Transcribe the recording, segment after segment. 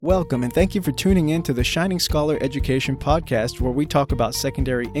Welcome and thank you for tuning in to the Shining Scholar Education Podcast, where we talk about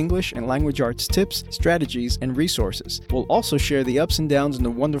secondary English and language arts tips, strategies, and resources. We'll also share the ups and downs in the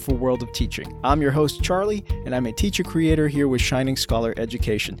wonderful world of teaching. I'm your host, Charlie, and I'm a teacher creator here with Shining Scholar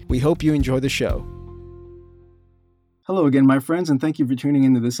Education. We hope you enjoy the show. Hello again, my friends, and thank you for tuning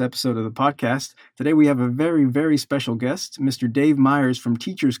into this episode of the podcast. Today we have a very, very special guest, Mr. Dave Meyers from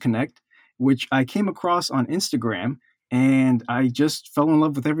Teachersconnect, which I came across on Instagram. And I just fell in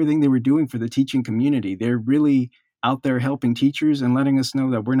love with everything they were doing for the teaching community. They're really out there helping teachers and letting us know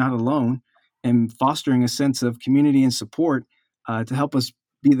that we're not alone and fostering a sense of community and support to help us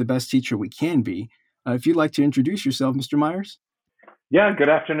be the best teacher we can be. If you'd like to introduce yourself, Mr. Meyers. Yeah, good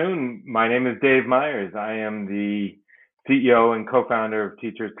afternoon. My name is Dave Meyers. I am the CEO and co-founder of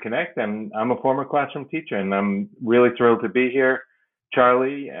Teachersconnect, and I'm a former classroom teacher, and I'm really thrilled to be here.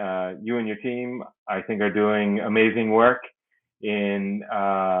 Charlie, you and your team, I think, are doing amazing work in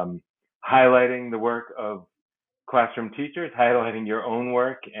highlighting the work of classroom teachers, highlighting your own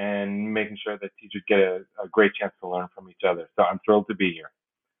work, and making sure that teachers get a great chance to learn from each other. So I'm thrilled to be here.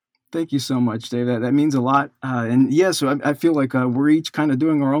 Thank you so much, Dave. That means a lot. And yeah, so I feel like we're each kind of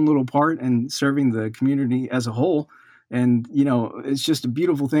doing our own little part and serving the community as a whole. And, you know, it's just a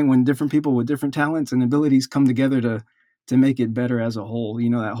beautiful thing when different people with different talents and abilities come together to make it better as a whole, you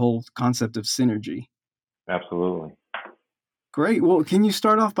know, that whole concept of synergy. Absolutely. Great. Well, can you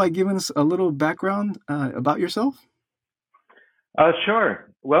start off by giving us a little background about yourself? Sure.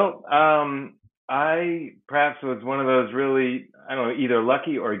 Well, I perhaps was one of those really, I don't know, either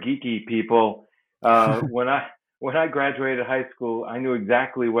lucky or geeky people. When I graduated high school, I knew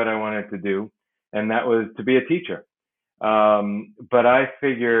exactly what I wanted to do, and that was to be a teacher. But I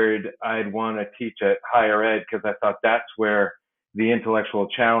figured I'd want to teach at higher ed because I thought that's where the intellectual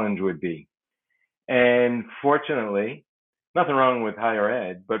challenge would be. And fortunately, nothing wrong with higher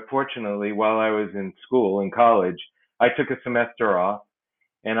ed, but fortunately, while I was in school, in college, I took a semester off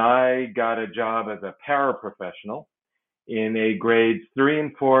and I got a job as a paraprofessional in a grades 3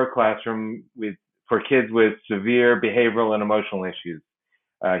 and 4 classroom for kids with severe behavioral and emotional issues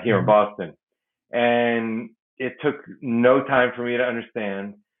here in Boston. And it took no time for me to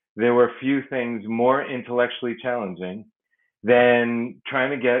understand there were few things more intellectually challenging than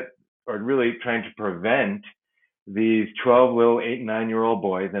trying to prevent these 12 little 8 and 9-year-old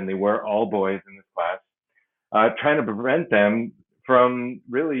boys, and they were all boys in this class, trying to prevent them from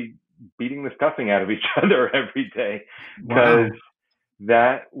really beating the stuffing out of each other every day. Because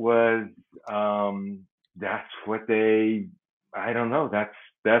that was, that's what they, I don't know,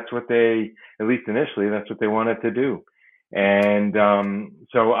 that's what they, at least initially, that's what they wanted to do. And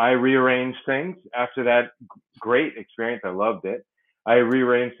so I rearranged things after that great experience. I loved it. I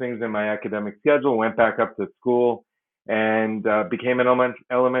rearranged things in my academic schedule, went back up to school, and became an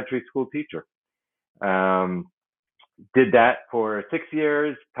elementary school teacher. Did that for 6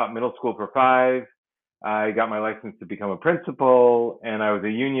 years, taught middle school for 5. I got my license to become a principal, and I was a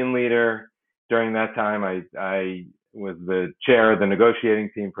union leader. During that time, I was the chair of the negotiating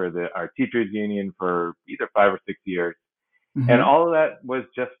team for our teachers union for either 5 or 6 years. Mm-hmm. And all of that was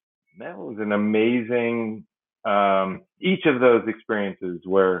an amazing, each of those experiences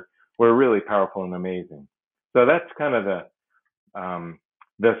were really powerful and amazing. So that's kind of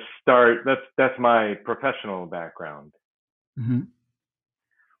the start. That's my professional background. Mm-hmm.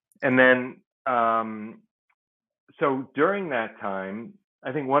 And then, so during that time,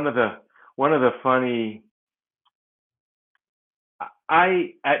 I think one of the funny,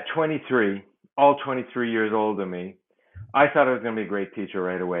 at 23, all 23 years old of me, I thought I was going to be a great teacher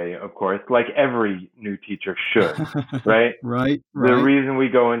right away, of course, like every new teacher should, right? Right. The reason we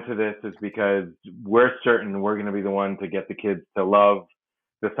go into this is because we're certain we're going to be the one to get the kids to love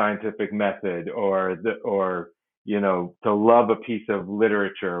the scientific method or to love a piece of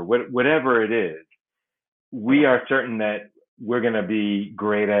literature, whatever it is. We are certain that we're going to be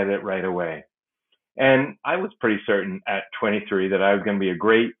great at it right away. And I was pretty certain at 23 that I was going to be a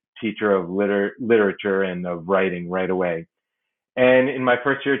great teacher of literature and of writing right away. And in my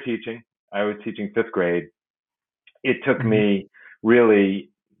first year teaching, I was teaching 5th grade. It took me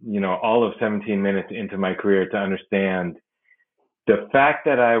really, all of 17 minutes into my career to understand the fact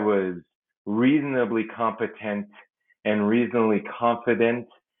that I was reasonably competent and reasonably confident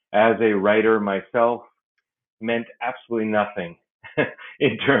as a writer myself meant absolutely nothing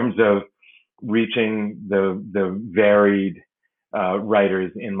in terms of reaching the varied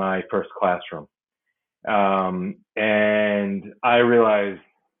writers in my first classroom. And I realized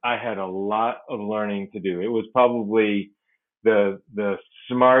I had a lot of learning to do. It was probably the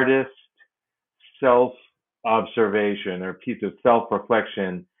smartest self-observation or piece of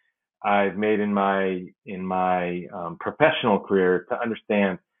self-reflection I've made in my professional career to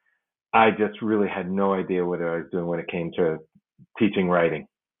understand I just really had no idea what I was doing when it came to teaching writing.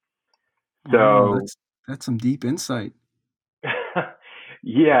 Wow, So that's some deep insight.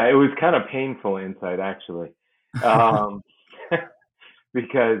 yeah, it was kind of painful insight actually. Um,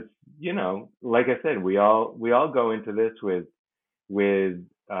 because, like I said, we all go into this with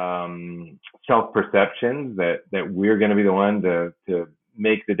self-perceptions that we're going to be the one to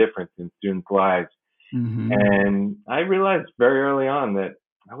make the difference in students' lives. Hmm. And I realized very early on that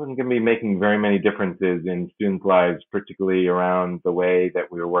I wasn't going to be making very many differences in students' lives, particularly around the way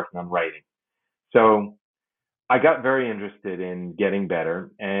that we were working on writing. So I got very interested in getting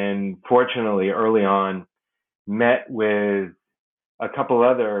better, and fortunately, early on, met with a couple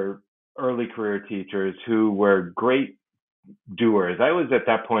other early career teachers who were great doers. I was at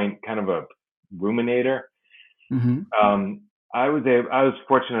that point kind of a ruminator. Hmm. Um, I was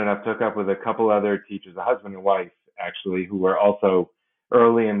fortunate enough to hook up with a couple other teachers, a husband and wife actually, who were also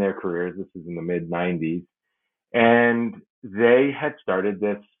early in their careers. This is in the mid '90s, and they had started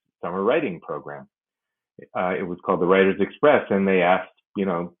this summer writing program. It was called the Writers Express, and they asked, did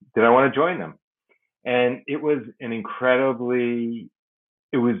I want to join them? And it was an incredibly,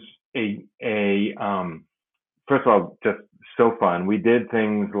 it was a first of all, just so fun. We did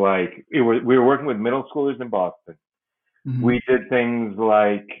things like we were working with middle schoolers in Boston. Hmm. We did things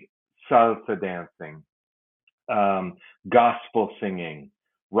like salsa dancing, um, gospel singing,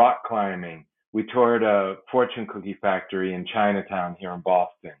 rock climbing. We toured a fortune cookie factory in Chinatown here in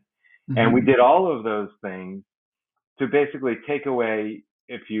Boston. And we Hmm. did all of those things to basically take away,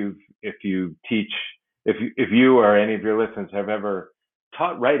 if you teach, if you or any of your listeners have ever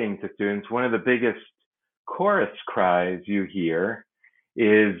taught writing to students, one of the biggest chorus cries you hear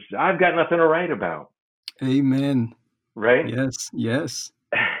is, I've got nothing to write about, Amen. right? Yes, yes.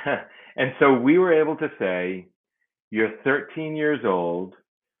 And so we were able to say, you're 13 years old,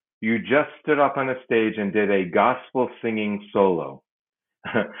 you just stood up on a stage and did a gospel singing solo.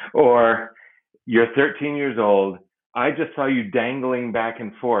 Or you're 13 years old, I just saw you dangling back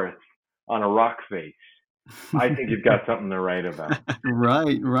and forth on a rock face. I think you've got something to write about.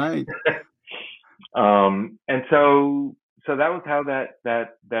 Right, right. And so that was how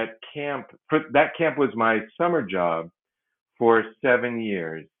that camp was my summer job for 7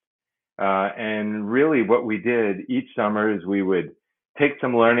 years. And really what we did each summer is we would take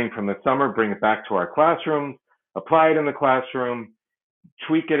some learning from the summer, bring it back to our classrooms, apply it in the classroom,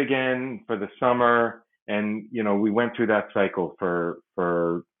 tweak it again for the summer. And, we went through that cycle for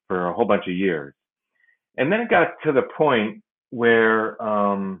a whole bunch of years. And then it got to the point where,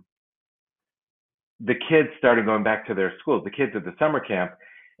 the kids started going back to their schools, the kids at the summer camp,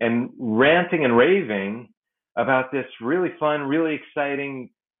 and ranting and raving about this really fun, really exciting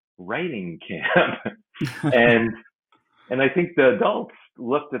writing camp. and and I think the adults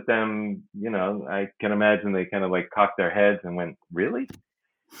looked at them, I can imagine they kind of like cocked their heads and went, really?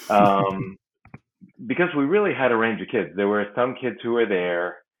 Um, because we really had a range of kids. There were some kids who were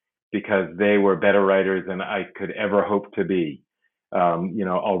there because they were better writers than I could ever hope to be.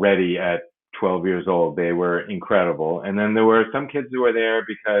 Already at 12 years old, they were incredible. And then there were some kids who were there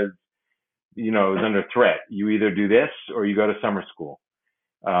because, it was under threat. You either do this or you go to summer school.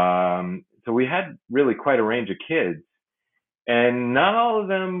 So we had really quite a range of kids. And not all of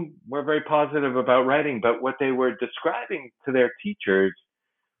them were very positive about writing, but what they were describing to their teachers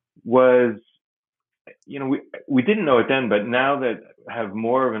was, we didn't know it then, but now that have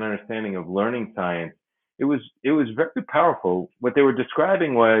more of an understanding of learning science, it was very powerful. What they were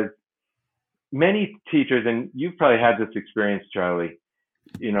describing was many teachers, and you've probably had this experience, Charlie,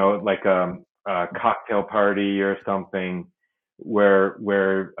 like a cocktail party or something where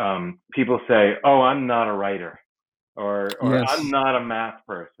people say, "Oh, I'm not a writer," or "I'm Yes, not a math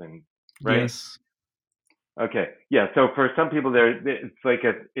person," right? yes. Okay. Yeah. So for some people it's like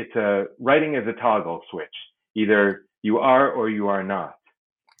it's a writing is a toggle switch. Either you are or you are not.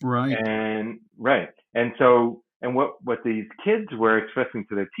 Right. And right. And what these kids were expressing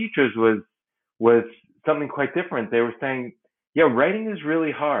to their teachers was something quite different. They were saying, yeah, writing is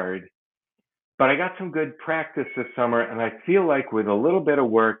really hard, but I got some good practice this summer, and I feel like with a little bit of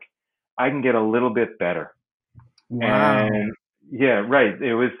work, I can get a little bit better. Wow. And yeah, right.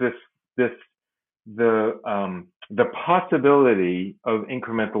 It was this the possibility of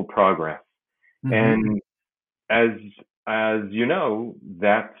incremental progress. Hmm. And as you know,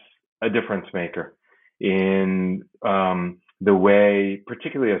 that's a difference maker in the way,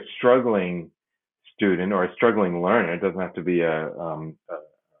 particularly a struggling student or a struggling learner. It doesn't have to be a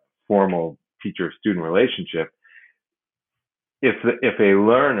formal teacher-student relationship. If a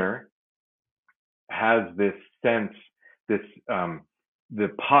learner has this sense, this the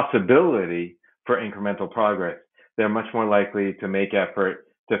possibility for incremental progress, they're much more likely to make effort,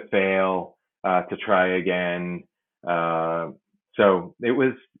 to fail, to try again. So it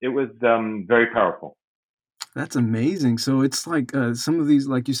was very powerful. That's amazing. So it's like some of these,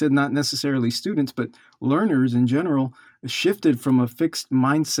 like you said, not necessarily students, but learners in general, shifted from a fixed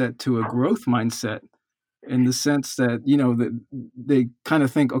mindset to a growth mindset in the sense that, that they kind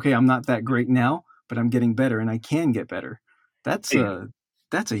of think, okay, I'm not that great now, but I'm getting better and I can get better. That's a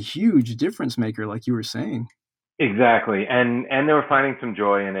that's a huge difference maker, like you were saying. Exactly, and they were finding some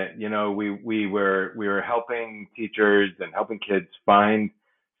joy in it. We were helping teachers and helping kids find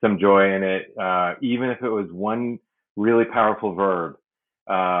some joy in it, even if it was one really powerful verb,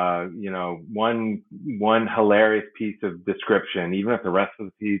 one hilarious piece of description, even if the rest of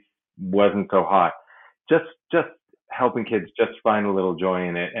the piece wasn't so hot. Just helping kids just find a little joy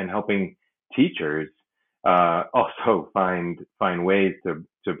in it, and helping teachers also find ways to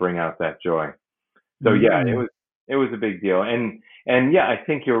bring out that joy. So yeah, it Mm, was it was a big deal, and yeah, I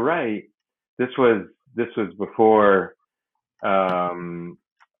think you're right. This was before, um,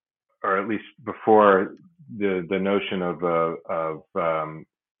 or at least before the notion of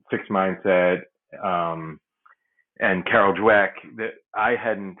fixed mindset, um, and Carol Dweck. That I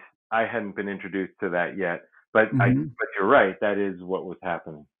hadn't been introduced to that yet, mhm. but you're right. That is what was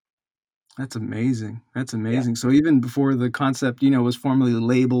happening. That's amazing. That's Yeah. amazing. So even before the concept, was formally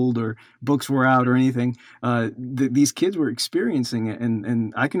labeled or books were out or anything, these kids were experiencing it,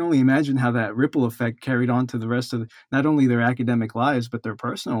 and I can only imagine how that ripple effect carried on to the rest of not only their academic lives but their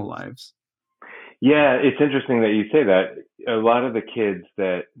personal lives. Yeah, it's interesting that you say that. A lot of the kids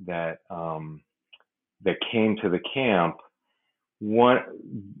that came to the camp, one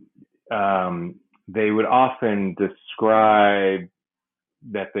they would often describe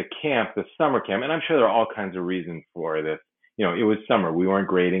that the summer camp, and I'm sure there are all kinds of reasons for this. It was summer. We weren't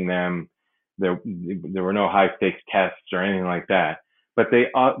grading them. There were no high stakes tests or anything like that. But they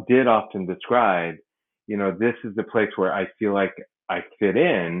did often describe, this is the place where I feel like I fit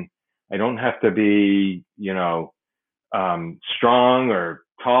in. I don't have to be, strong or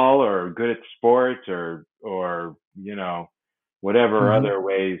tall or good at sports or whatever Mhm. other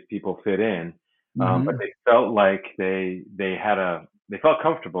ways people fit in. But Mhm. they felt like they felt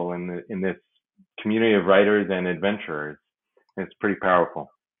comfortable in this community of writers and adventurers. And it's pretty powerful.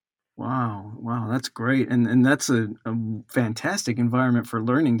 Wow, wow, that's great, and that's a fantastic environment for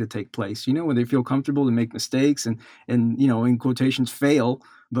learning to take place. Where they feel comfortable to make mistakes and in quotations fail,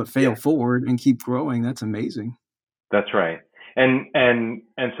 but fail Yeah, forward and keep growing. That's amazing. that's right. And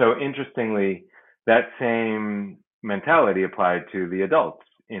so interestingly, that same mentality applied to the adults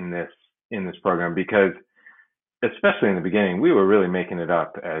in this program, because especially in the beginning, we were really making it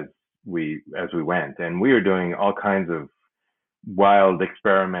up as we went, and we were doing all kinds of wild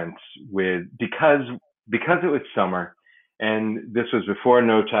experiments because it was summer, and this was before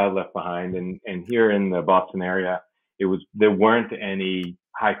No Child Left Behind, and here in the Boston area, there weren't any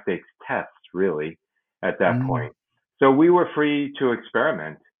high stakes tests really at that Mm, point, so we were free to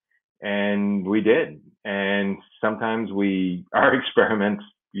experiment, and we did, and sometimes our experiments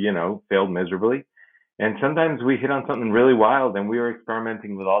failed miserably, and sometimes we hit on something really wild, and we were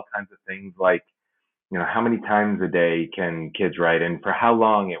experimenting with all kinds of things like, how many times a day can kids write, and for how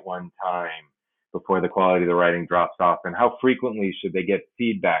long at one time before the quality of the writing drops off, and how frequently should they get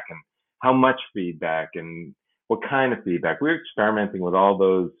feedback, and how much feedback, and what kind of feedback. We were experimenting with all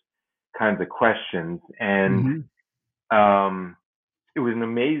those kinds of questions, and mhm. um, it was an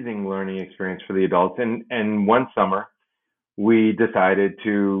amazing learning experience for the adults. And one summer, we decided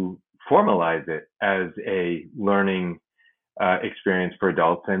to formalize it as a learning experience for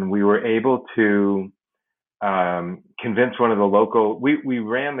adults, and we were able to convince one of the local. We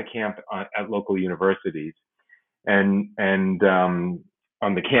ran the camp at local universities, and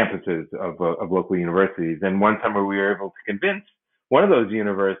on the campuses of local universities. And one summer, we were able to convince one of those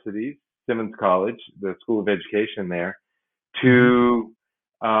universities, Simmons College, the School of Education there, Mhm. to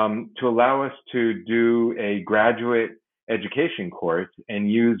allow us to do a graduate education course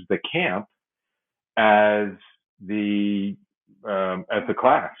and use the camp as the as the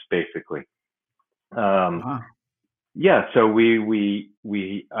class, basically. Um, Wow. yeah, so we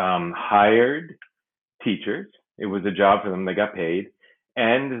hired teachers. It was a job for them. They got paid,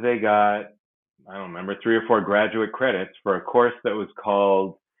 and they got, I don't remember, 3 or 4 graduate credits for a course that was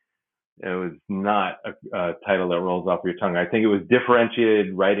called. It was not a title that rolls off your tongue. I think it was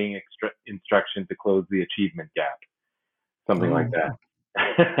differentiated writing instruction to close the achievement gap, something like Oh,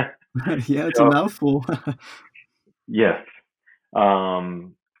 that. yeah, it's a So mouthful. yes,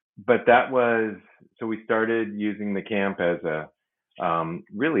 um, but that was. so we started using the camp as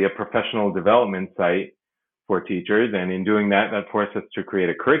really a professional development site for teachers. And in doing that, that forced us to create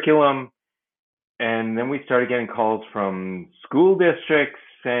a curriculum. And then we started getting calls from school districts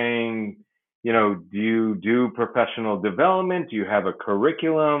saying, do you do professional development? Do you have a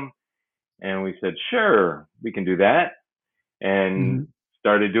curriculum? And we said, sure, we can do that. And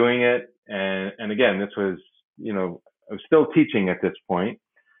started doing it. And again, this was, I was still teaching at this point.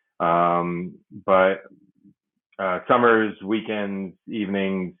 But summers, weekends,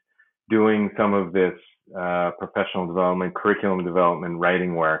 evenings, doing some of this professional development, curriculum development,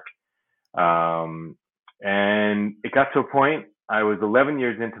 writing work. And it got to a point, I was 11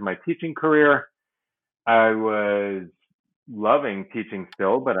 years into my teaching career. I was loving teaching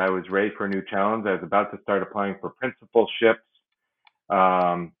still, but I was ready for a new challenge. I was about to start applying for principalships.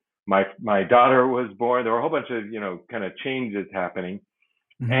 My daughter was born. There were a whole bunch of, kind of changes happening.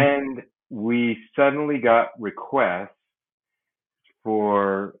 And we suddenly got requests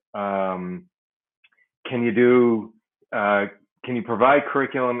for, can you provide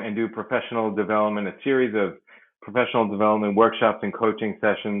curriculum and do professional development, a series of professional development workshops and coaching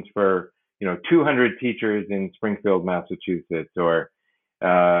sessions for, 200 teachers in Springfield, Massachusetts, or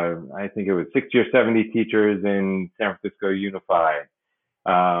I think it was 60 or 70 teachers in San Francisco Unified.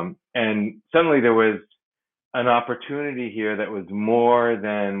 And suddenly there was an opportunity here that was more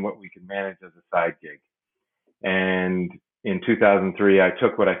than what we could manage as a side gig. And in 2003, I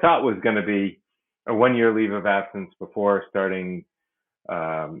took what I thought was going to be a 1-year leave of absence before starting,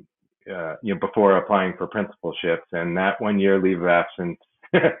 before applying for principalships. And that 1-year leave of absence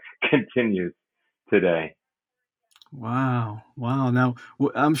continues today. Wow. Now,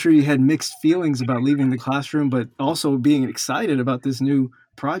 I'm sure you had mixed feelings about leaving the classroom, but also being excited about this new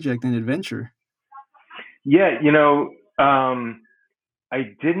project and adventure. Yeah, I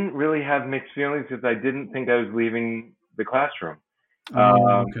didn't really have mixed feelings because I didn't think I was leaving the classroom.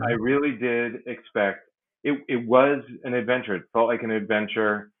 Okay. I really did expect it was an adventure. It felt like an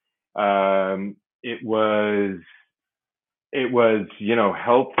adventure. It was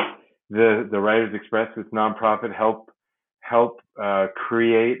help the Writers Express, this nonprofit, help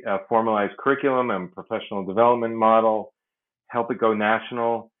create a formalized curriculum and professional development model, help it go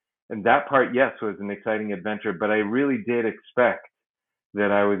national. And that part, yes, was an exciting adventure, but I really did expect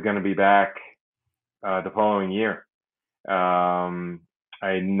that I was going to be back the following year.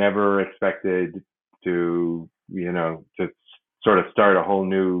 I never expected to sort of start a whole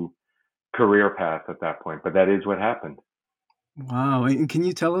new career path at that point, but that is what happened. Wow. And can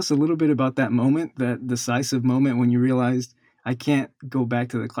you tell us a little bit about that moment, that decisive moment when you realized I can't go back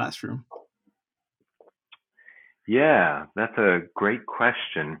to the classroom? Yeah, that's a great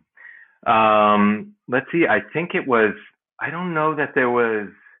question. Let's see. I think it was, I don't know that there was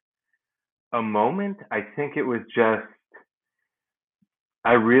a moment. I think it was just,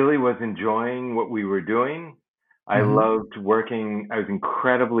 I really was enjoying what we were doing. I loved working. I was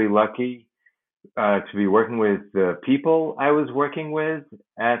incredibly lucky to be working with the people I was working with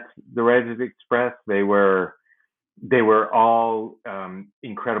at the Writers Express. They were all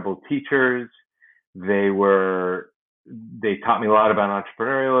incredible teachers. They taught me a lot about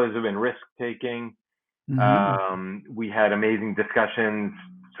entrepreneurialism and risk taking. We had amazing discussions,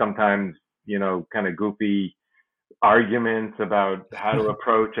 sometimes, kind of goofy arguments about how to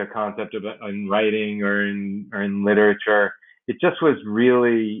approach a concept in writing or in literature. It just was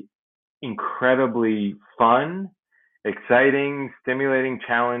really incredibly fun, exciting, stimulating,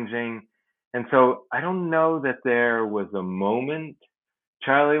 challenging. And so I don't know that there was a moment,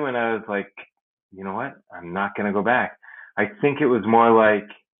 Charlie, when I was like, you know what, I'm not going to go back. I think it was more like,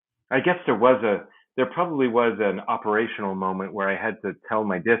 I guess there probably was an operational moment where I had to tell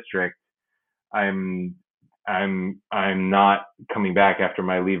my district, I'm not coming back after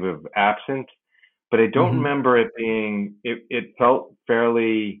my leave of absence, but I don't remember it being, it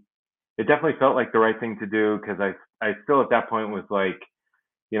definitely felt like the right thing to do, because I still at that point was like,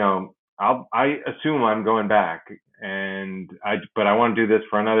 I assume I'm going back, but I want to do this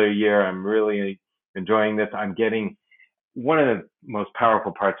for another year. I'm really enjoying this. I'm getting, one of the most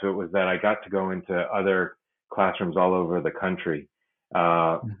powerful parts of it was that I got to go into other classrooms all over the country.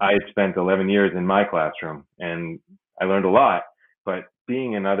 I had spent 11 years in my classroom and I learned a lot, but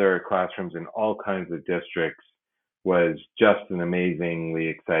being in other classrooms in all kinds of districts was just an amazingly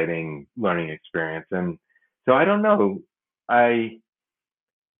exciting learning experience. And so I don't know, there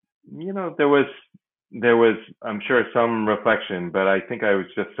was, I'm sure, some reflection, but I think I was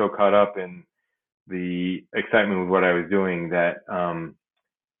just so caught up in the excitement with what I was doing that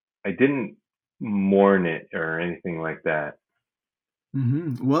I didn't mourn it or anything like that.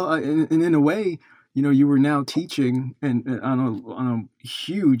 Well, and in a way, you were now teaching and on a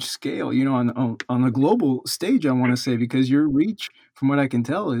huge scale, on a global stage, I want to say, because your reach, from what I can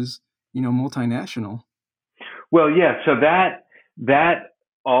tell, is, multinational. Well, yeah. So that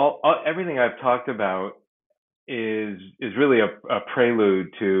all everything I've talked about is really a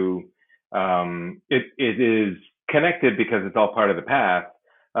prelude to it is connected because it's all part of the past,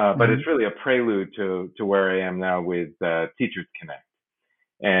 but Hmm. it's really a prelude to where I am now with Teachers Connect.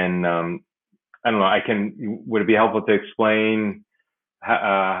 And I don't know. Would it be helpful to explain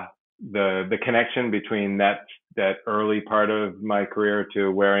the connection between that early part of my career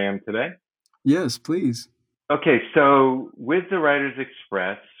to where I am today? Yes, please. Okay, so with the Writers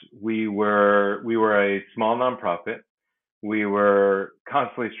Express, we were a small nonprofit. We were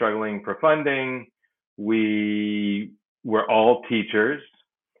constantly struggling for funding. We were all teachers,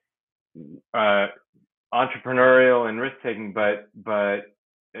 uh, entrepreneurial and risk taking, but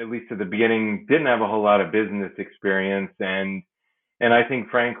at least at the beginning, didn't have a whole lot of business experience, and I think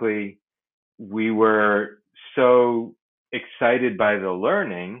frankly, we were so excited by the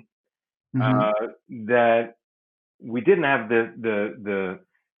learning Hmm. uh, that we didn't have the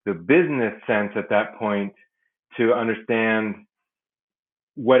business sense at that point to understand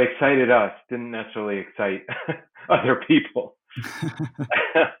what excited us didn't necessarily excite other people.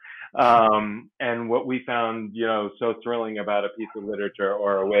 And what we found, so thrilling about a piece of literature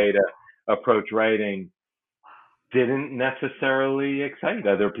or a way to approach writing didn't necessarily excite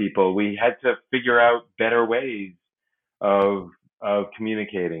other people. We had to figure out better ways of of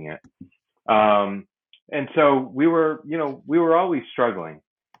communicating it. Um, and so we were always struggling.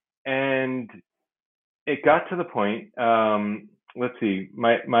 And it got to the point, let's see,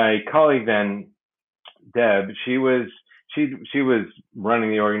 my colleague then, Deb, she was running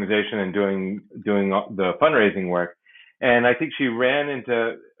the organization and doing the fundraising work, and I think she ran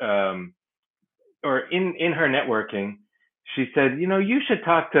into or in her networking, she said, you should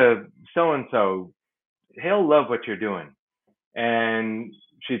talk to so and so. He'll love what you're doing. And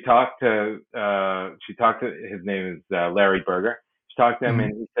she talked to his name is Larry Berger. She talked to him Hmm.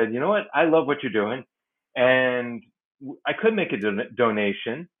 and he said, you know what, I love what you're doing, and I could make a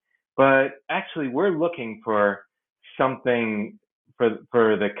donation, but actually we're looking for something for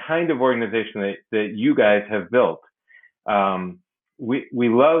the kind of organization that you guys have built. Um, we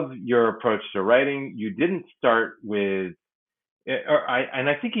love your approach to writing. You didn't start with and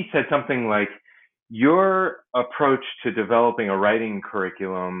I think he said something like, your approach to developing a writing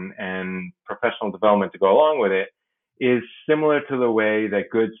curriculum and professional development to go along with it is similar to the way that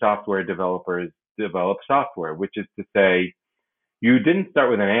good software developers develop software, which is to say, you didn't start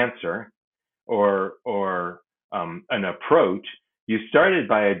with an answer or an approach. You started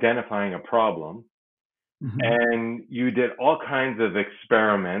by identifying a problem, Hmm. and you did all kinds of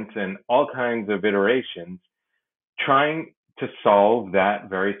experiments and all kinds of iterations trying to solve that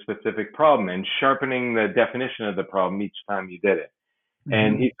very specific problem and sharpening the definition of the problem each time you did it.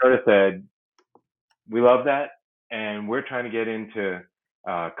 And Hmm. he sort of said, we love that. And we're trying to get into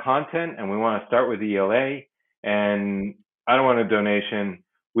content, and we want to start with ELA. And I don't want a donation.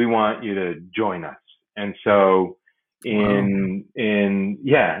 We want you to join us. And so Wow.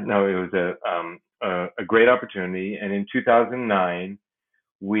 yeah, no, it was a great opportunity. And in 2009,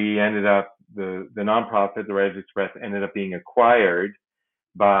 we ended up the nonprofit, the Writers Express, ended up being acquired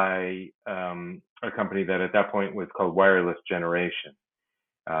by a company that at that point was called Wireless Generation.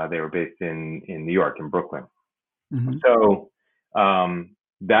 They were based in New York, in Brooklyn. Hmm. So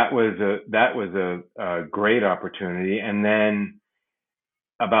that was a great opportunity. And then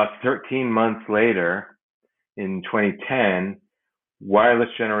about 13 months later, in 2010, Wireless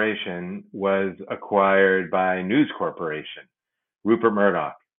Generation was acquired by News Corporation, Rupert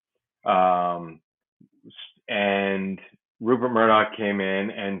Murdoch. Um, and Rupert Murdoch came in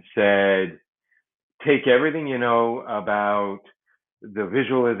and said, take everything you know about the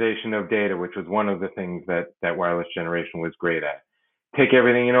visualization of data, which was one of the things that Wireless Generation was great at. Take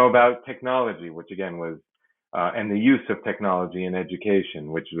everything you know about technology, which again was, and the use of technology in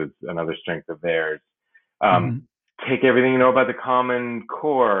education, which was another strength of theirs. Um, Hmm. take everything you know about the Common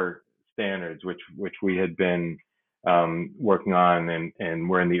Core standards, which we had been working on, and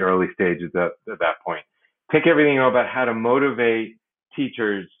we're in the early stages at that point. Take everything you know about how to motivate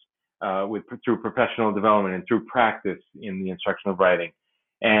teachers through professional development and through practice in the instruction of writing,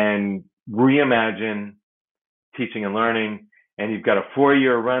 and reimagine teaching and learning. And you've got a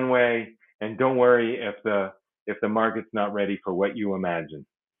 4-year runway, and don't worry if the market's not ready for what you imagine.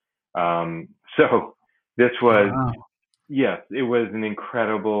 So this was, Wow. yes, it was an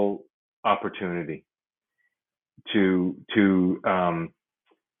incredible opportunity to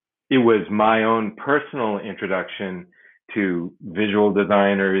it was my own personal introduction to visual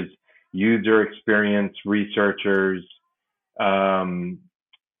designers, user experience researchers, um,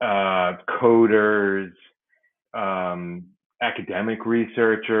 coders, um, academic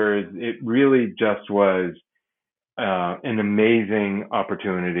researchers. It really just was an amazing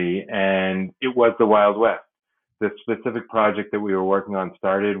opportunity, and it was the Wild West. The specific project that we were working on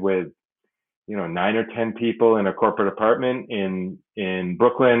started with 9 or 10 people in a corporate apartment in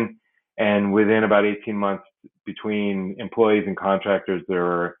Brooklyn, and within about 18 months, between employees and contractors, there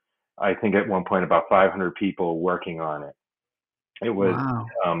were, I think, at one point about 500 people working on it. It was,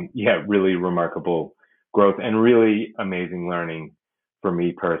 Wow. yeah, really remarkable growth and really amazing learning for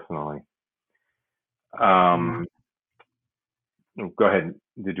me personally. Wow. Um, Go ahead.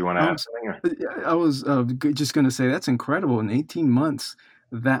 Did you want to I add was something? Or? yeah, I was, just gonna say that's incredible. In 18 months,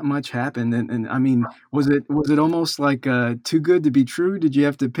 that much happened, and I mean, was it almost like, too good to be true? Did you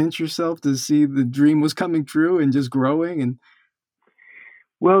have to pinch yourself to see the dream was coming true and just growing and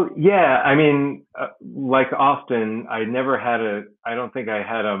Well, yeah. I mean, like often, I don't think I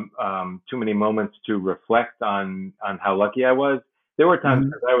had too many moments to reflect on how lucky I was. There were times Mhm.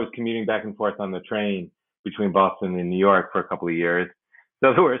 because I was commuting back and forth on the train between Boston and New York for a couple of years.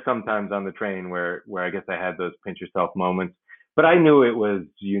 So there were some times on the train where I guess I had those pinch yourself moments. But I knew it was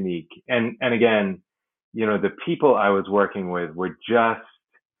unique. And again, the people I was working with were just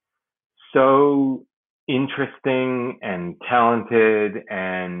so interesting and talented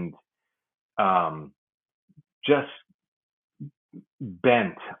and um, just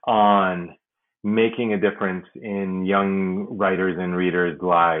bent on making a difference in young writers and readers'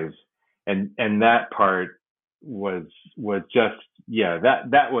 lives, and that part was just, yeah,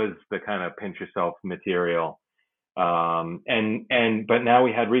 that was the kind of pinch yourself material. And but now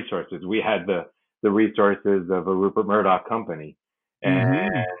we had resources. We had the resources of a Rupert Murdoch company,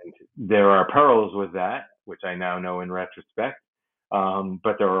 and Mhm. there are perils with that, which I now know in retrospect.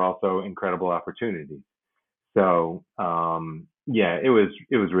 But there were also incredible opportunities. So yeah, it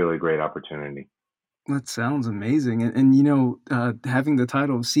was really a great opportunity. That sounds amazing, and having the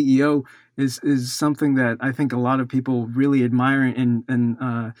title of CEO is something that I think a lot of people really admire, and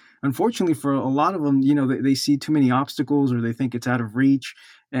unfortunately for a lot of them, they see too many obstacles or they think it's out of reach.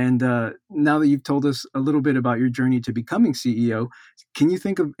 And now that you've told us a little bit about your journey to becoming CEO, can you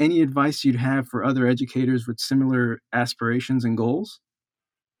think of any advice you'd have for other educators with similar aspirations and goals?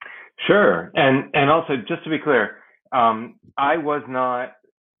 Sure, and also just to be clear, I was not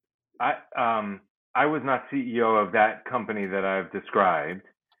I I was not CEO of that company that I've described.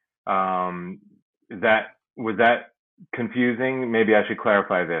 That was that confusing? Maybe I should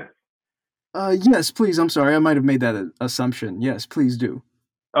clarify this. Yes, please. I'm sorry, I might have made that assumption. Yes, please do.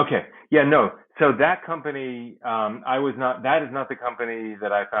 Okay. Yeah, no. So that company, I was not, that is not the company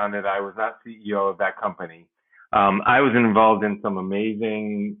that I founded. I was not CEO of that company. I was involved in some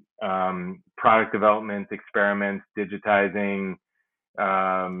amazing product development experiments, digitizing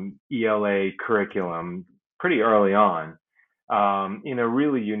ELA curriculum pretty early on in a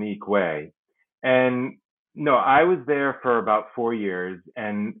really unique way. And no, I was there for about 4 years.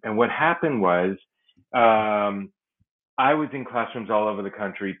 And what happened was, um, I was in classrooms all over the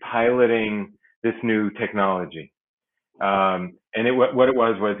country piloting this new technology. And what it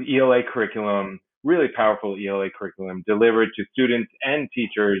was ELA curriculum, really powerful ELA curriculum delivered to students and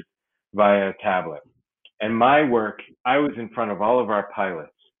teachers via tablet. And my work, I was in front of all of our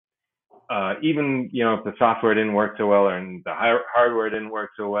pilots. Even if the software didn't work so well and the hardware didn't work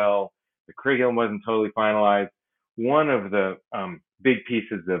so well, the curriculum wasn't totally finalized. One of the big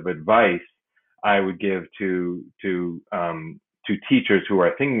pieces of advice I would give to teachers who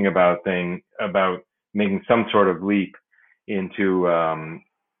are thinking about making some sort of leap into an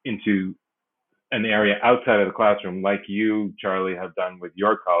area outside of the classroom, like you, Charlie, have done with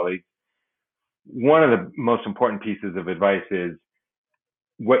your colleagues. One of the most important pieces of advice is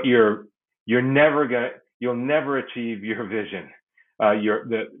what you're never gonna you'll never achieve your vision. What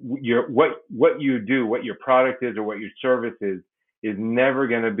you do, what your product is, or what your service is never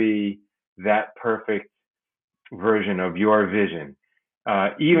going to be that perfect version of your vision.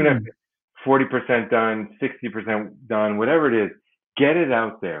 Even if Hmm. it's 40% done, 60% done, whatever it is, get it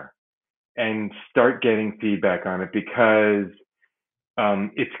out there and start getting feedback on it, because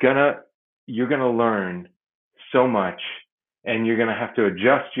it's gonna you're gonna learn so much, and you're gonna have to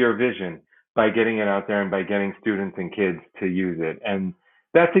adjust your vision by getting it out there and by getting students and kids to use it. And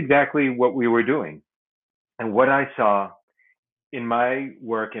that's exactly what we were doing. And what I saw in my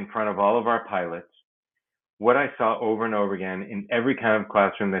work in front of all of our pilots, what I saw over and over again in every kind of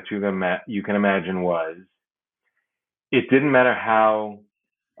classroom that you can imagine was, it didn't matter how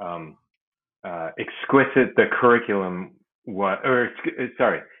um, exquisite the curriculum was,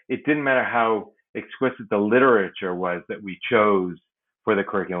 sorry, it didn't matter how exquisite the literature was that we chose for the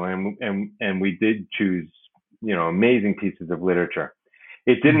curriculum, and we did choose, amazing pieces of literature.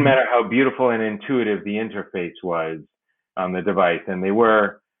 It didn't matter how beautiful and intuitive the interface was on the device, and they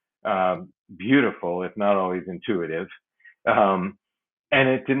were beautiful, if not always intuitive. And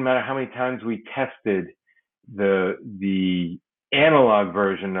it didn't matter how many times we tested the analog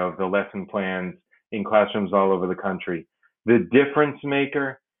version of the lesson plans in classrooms all over the country. The difference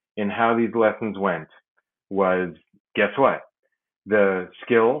maker in how these lessons went was, guess what? The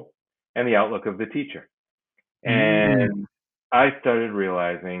skill and the outlook of the teacher. And I started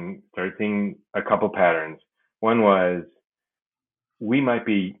seeing a couple patterns. One was, we might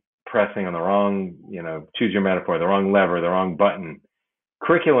be pressing on the wrong, choose your metaphor, the wrong lever, the wrong button.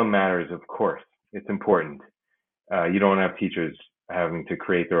 Curriculum matters, of course. It's important. You don't have teachers having to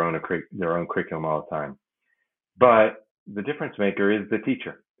create their own curriculum all the time. But the difference maker is the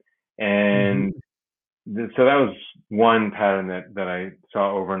teacher. And so that was one pattern that I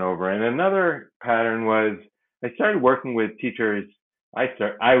saw over and over. And another pattern was, I started working with teachers.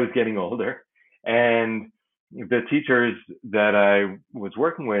 I was getting older, and the teachers that I was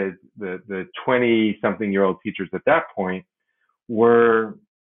working with, the 20-something-year-old teachers at that point, were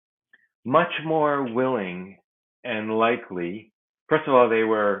much more willing and likely. First of all, they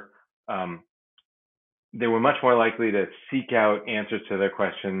were much more likely to seek out answers to their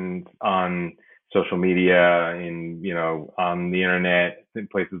questions on social media, on the internet, in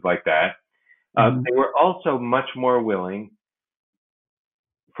places like that. They were also much more willing,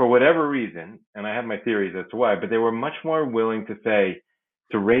 for whatever reason, and I have my theories as to why, but they were much more willing to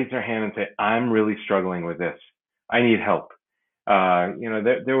raise their hand and say, I'm really struggling with this. I need help.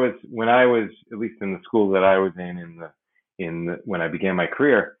 There was, when I was, at least in the school that I was when I began my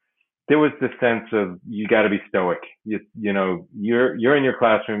career, there was this sense of, you got to be stoic. You're in your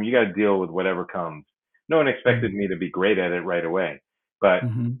classroom. You got to deal with whatever comes. No one expected me to be great at it right away, but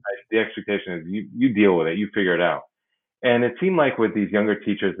the expectation is you deal with it. You figure it out. And it seemed like with these younger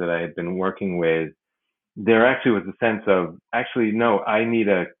teachers that I had been working with, there actually was a sense of, actually, no, I need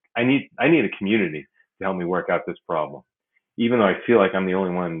a community to help me work out this problem, even though I feel like I'm the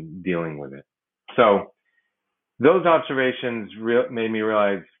only one dealing with it. So those observations made me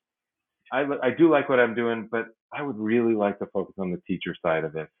realize I do like what I'm doing, but I would really like to focus on the teacher side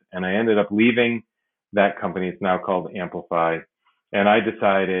of this. And I ended up leaving that company. It's now called Amplify. And I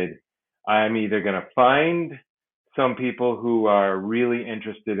decided I'm either going to find some people who are really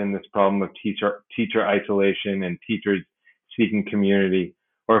interested in this problem of teacher isolation and teachers seeking community,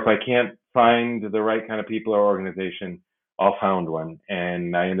 or if I can't find the right kind of people or organization, I'll found one.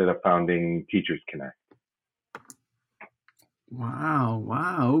 And I ended up founding Teachersconnect. Wow.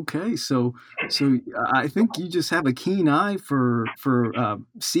 Okay. So I think you just have a keen eye for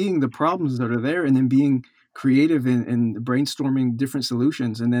seeing the problems that are there and then being creative in brainstorming different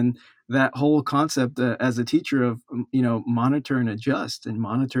solutions. And then that whole concept as a teacher of, monitor and adjust and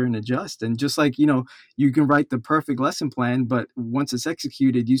monitor and adjust. And just like, you can write the perfect lesson plan, but once it's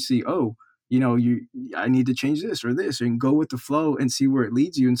executed, you see, I need to change this or this, and go with the flow and see where it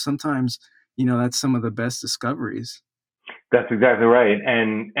leads you. And sometimes, that's some of the best discoveries. That's exactly right.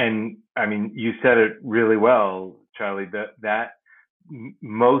 And I mean, you said it really well, Charlie, that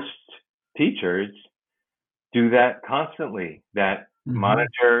most teachers do that constantly, that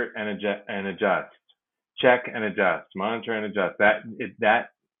monitor and adjust, check and adjust, monitor and adjust. That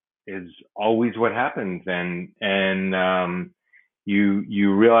is always what happens. And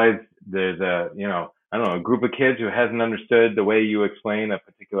you realize there's a group of kids who hasn't understood the way you explain a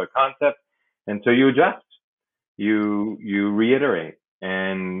particular concept. And so you adjust. You reiterate,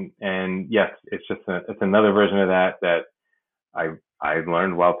 and yes, it's another version of that I've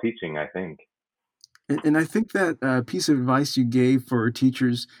learned while teaching, I think. And I think that piece of advice you gave for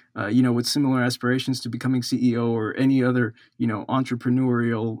teachers, with similar aspirations to becoming CEO or any other,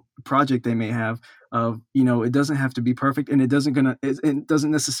 entrepreneurial project they may have, it doesn't have to be perfect, and it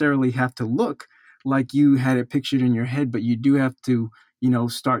doesn't necessarily have to look like you had it pictured in your head, but you do have to,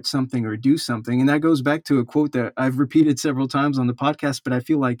 start something or do something. And that goes back to a quote that I've repeated several times on the podcast, but I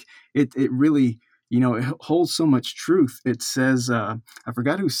feel like it really, it holds so much truth. It says, I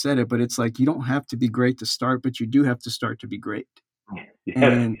forgot who said it, but it's like, you don't have to be great to start, but you do have to start to be great.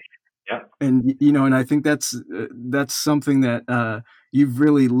 Yeah. And I think that's something that you've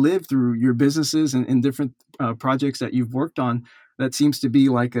really lived through your businesses and different projects that you've worked on. That seems to be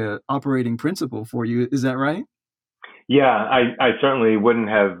like a operating principle for you. Is that right? Yeah, I certainly wouldn't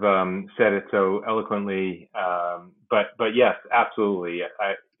have said it so eloquently, but yes, absolutely.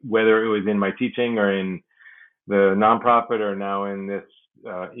 whether it was in my teaching or in the nonprofit or now in this,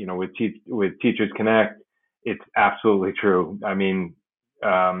 with Teachersconnect, it's absolutely true. I mean,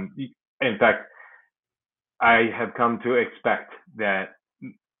 in fact, I have come to expect that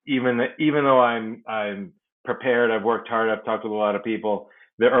even though I'm prepared, I've worked hard, I've talked with a lot of people,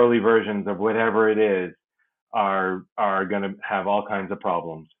 the early versions of whatever it is are going to have all kinds of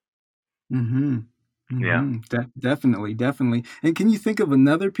problems. Mm-hmm. Yeah. Mm-hmm. Definitely, definitely. And can you think of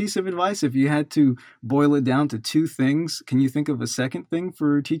another piece of advice if you had to boil it down to two things? Can you think of a second thing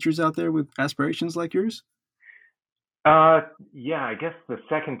for teachers out there with aspirations like yours? Yeah, I guess the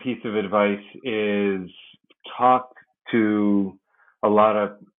second piece of advice is talk to a lot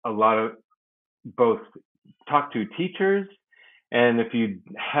of both talk to teachers, and if you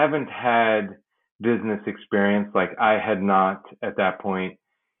haven't had business experience like I had not at that point,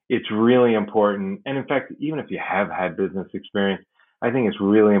 it's really important. And in fact, even if you have had business experience, I think it's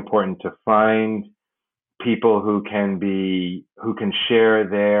really important to find people who can share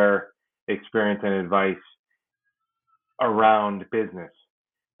their experience and advice around business.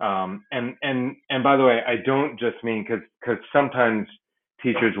 And by the way, I don't just mean because sometimes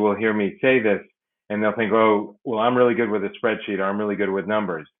teachers will hear me say this and they'll think, oh, well, I'm really good with a spreadsheet or I'm really good with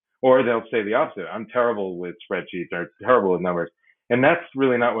numbers. Or they'll say the opposite. I'm terrible with spreadsheets or terrible with numbers. And that's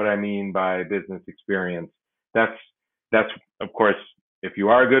really not what I mean by business experience. That's that's of course, if you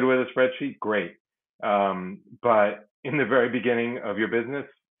are good with a spreadsheet, great. But in the very beginning of your business,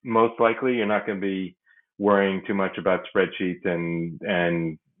 most likely you're not going to be worrying too much about spreadsheets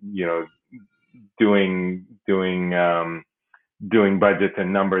and doing budgets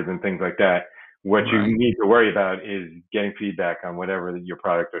and numbers and things like that. What you Right. need to worry about is getting feedback on whatever your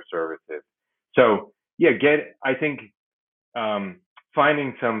product or service is. So yeah, I think um,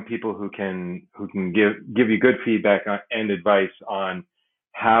 finding some people who can give you good feedback and advice on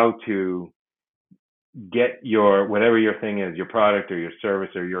how to get your whatever your thing is, your product or your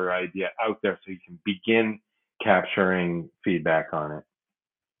service or your idea out there so you can begin capturing feedback on it.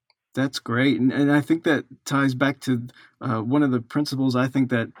 That's great. And I think that ties back to one of the principles I think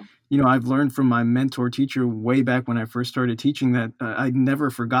that, I've learned from my mentor teacher way back when I first started teaching that I'd never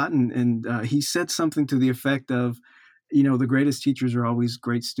forgotten. And he said something to the effect of, the greatest teachers are always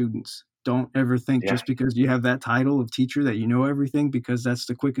great students. Don't ever think Yeah. just because you have that title of teacher that you know everything, because that's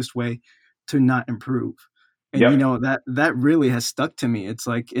the quickest way to not improve. And Yep. that really has stuck to me. It's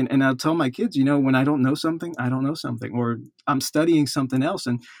like, and I'll tell my kids, when I don't know something, I don't know something, or I'm studying something else.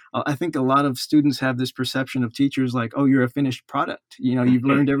 And I think a lot of students have this perception of teachers like, oh, you're a finished product. You've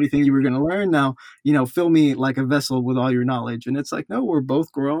learned everything you were going to learn. Now, fill me like a vessel with all your knowledge. And it's like, no, we're both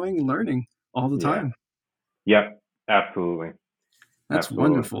growing and learning all the Yeah. time. Yep. Absolutely. That's Absolutely.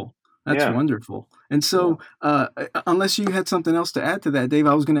 wonderful. That's Yeah. wonderful. And Yeah. so, unless you had something else to add to that, Dave,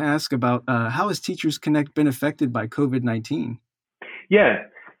 I was going to ask about how has Teachers Connect been affected by COVID-19? Yeah.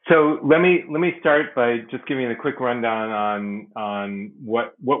 So let me start by just giving you a quick rundown on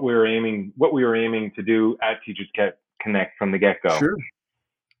what we were aiming to do at Teachers Connect from the get go. Sure.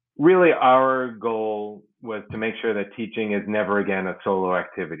 Really, our goal was to make sure that teaching is never again a solo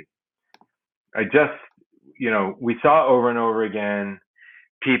activity. I just, we saw over and over again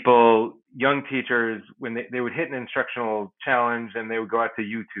people, young teachers, when they would hit an instructional challenge and they would go out to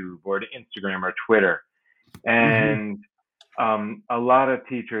YouTube or to Instagram or Twitter. Hmm. And a lot of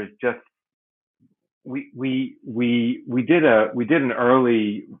teachers just, we did an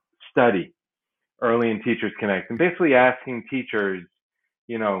early study early in Teachers Connect and basically asking teachers,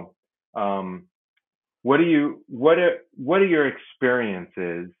 you know, um, what are your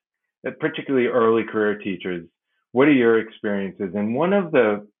experiences, particularly early career teachers? What are your experiences? And one of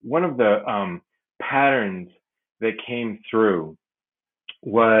the patterns that came through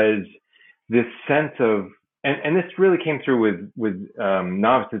was this sense of, and this really came through with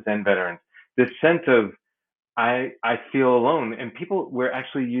novices and veterans. This sense of I feel alone, and people were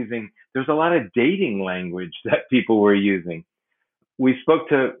actually using. There's a lot of dating language that people were using. We spoke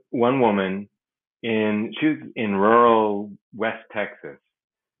to one woman she was in rural West Texas.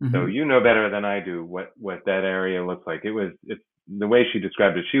 So Hmm. you know better than I do what that area looks like. It's the way she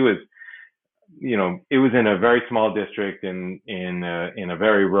described it. She was, it was in a very small district in a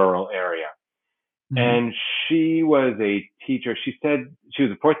very rural area. Hmm. And she was a teacher. She said she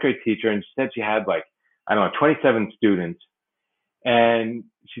was a fourth grade teacher and she said she had like, I don't know, 27 students. And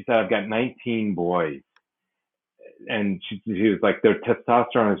she said, I've got 19 boys. And she was like, their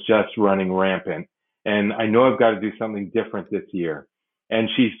testosterone is just running rampant. And I know I've got to do something different this year. And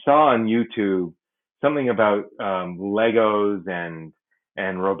she saw on YouTube something about Legos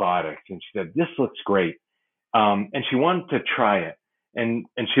and robotics. And she said, this looks great. And she wanted to try it. And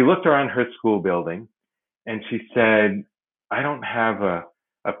she looked around her school building and she said, I don't have a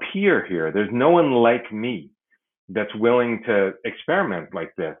peer here. There's no one like me that's willing to experiment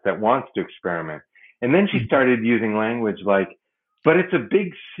like this, that wants to experiment. And then she started using language like, but it's a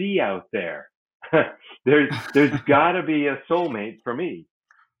big sea out there. there's got to be a soulmate for me.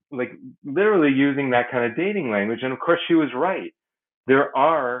 Like literally using that kind of dating language. And of course, she was right. There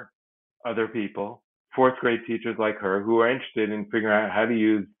are other people, fourth grade teachers like her, who are interested in figuring out how to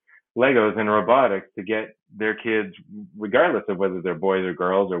use Legos and robotics to get their kids, regardless of whether they're boys or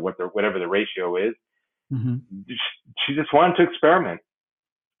girls or whatever the ratio is. Mm-hmm. She just wanted to experiment.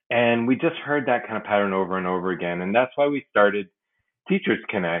 And we just heard that kind of pattern over and over again. And that's why we started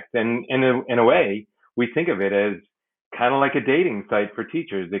Teachersconnect. And in a way, we think of it as kind of like a dating site for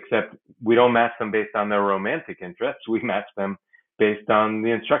teachers, except we don't match them based on their romantic interests. We match them based on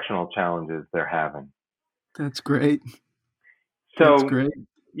the instructional challenges they're having. That's great. That's So, great.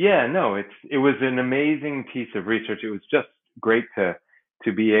 yeah, no, it was an amazing piece of research. It was just great to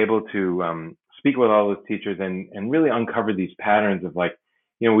be able to speak with all those teachers and really uncover these patterns of like,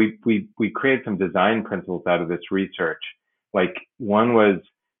 we created some design principles out of this research. Like one was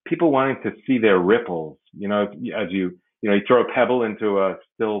people wanting to see their ripples. As you throw a pebble into a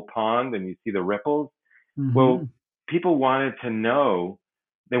still pond and you see the ripples. Mm-hmm. Well, people wanted to know,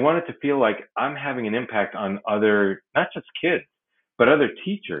 they wanted to feel like I'm having an impact on other, not just kids, but other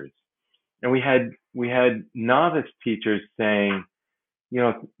teachers. And we had novice teachers saying,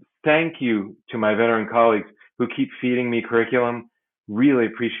 thank you to my veteran colleagues who keep feeding me curriculum. Really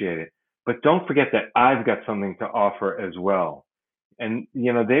appreciate it. But don't forget that I've got something to offer as well. And,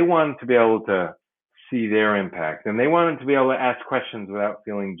 they wanted to be able to see their impact and they wanted to be able to ask questions without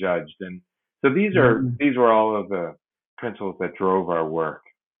feeling judged. And so these were all of the principles that drove our work.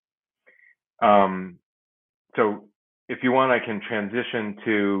 So if you want, I can transition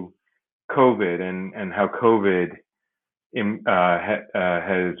to COVID and how COVID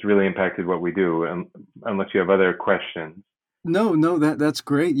has really impacted what we do, unless you have other questions. No, that's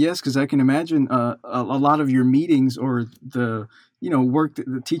great. Yes, because I can imagine a lot of your meetings or the work that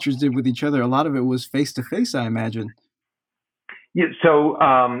the teachers did with each other. A lot of it was face to face, I imagine. Yeah. So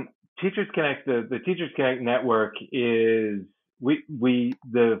Teachersconnect, the Teachersconnect network is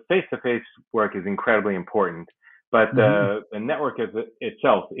the face to face work is incredibly important, but Mm-hmm. the network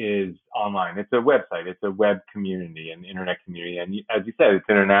itself is online. It's a website. It's a web community, an internet community, and as you said, it's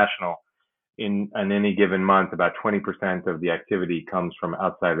international. In any given month, about 20% of the activity comes from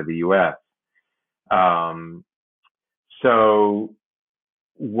outside of the U.S. So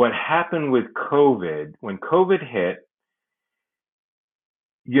what happened with COVID, when COVID hit,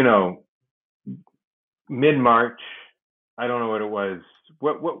 mid-March, I don't know what it was.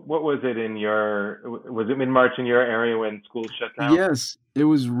 What was it was it mid-March in your area when schools shut down? Yes, it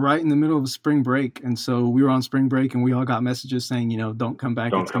was right in the middle of spring break, and so we were on spring break, and we all got messages saying, don't come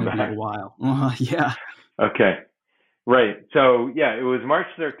back. Don't It's come going to be a back. while. Yeah. Okay. Right. So yeah, it was March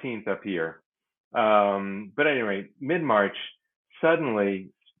 13th up here. But anyway, mid-March, suddenly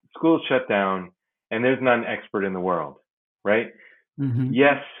schools shut down and there's not an expert in the world, right? Mm-hmm.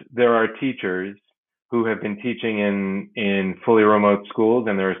 Yes, there are teachers who have been teaching in fully remote schools,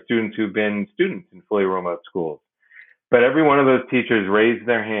 and there are students who've been students in fully remote schools. But every one of those teachers raised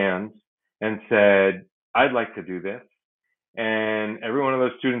their hands and said, I'd like to do this. And every one of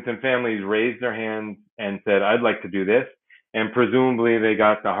those students and families raised their hands and said, I'd like to do this. And presumably they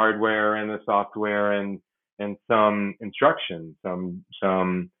got the hardware and the software and some instruction, some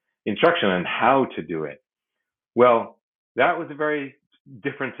instruction on how to do it. Well, that was a very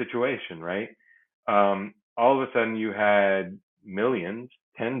different situation, right? All of a sudden you had millions,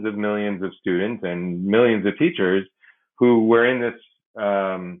 tens of millions of students and millions of teachers who were in this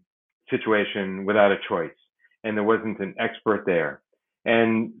situation without a choice, and there wasn't an expert there.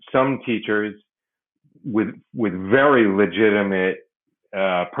 And some teachers with very legitimate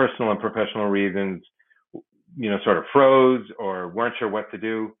personal and professional reasons, sort of froze or weren't sure what to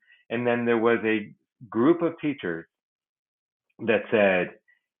do. And then there was a group of teachers that said,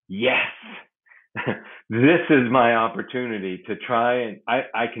 yes, this is my opportunity to try, and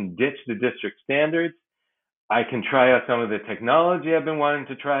I can ditch the district standards. I can try out some of the technology I've been wanting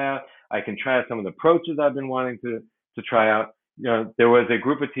to try out. I can try out some of the approaches I've been wanting to try out. There was a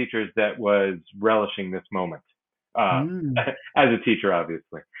group of teachers that was relishing this moment. Mm. As a teacher,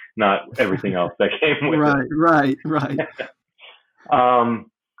 obviously, not everything else that came with it. Right.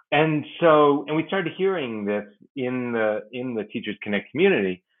 And we started hearing this in the Teachersconnect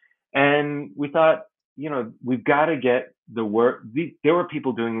community, and we thought, we've got to get the work. There were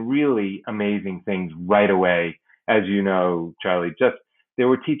people doing really amazing things right away as you know, Charlie, just there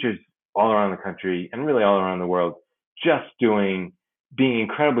were teachers all around the country and really all around the world just being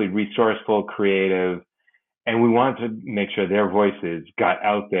incredibly resourceful, creative, and we wanted to make sure their voices got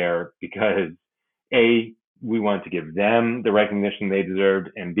out there because A, we wanted to give them the recognition they deserved,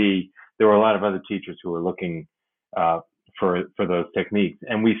 and B, there were a lot of other teachers who were looking for those techniques.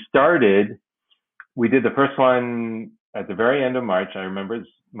 And we did the first one at the very end of March. I remember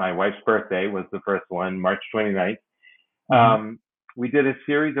my wife's birthday was the first one, March 29th. Mm-hmm. We did a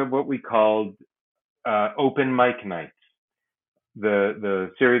series of what we called open mic nights.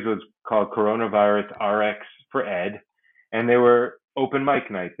 The series was called Coronavirus RX for Ed, and they were open mic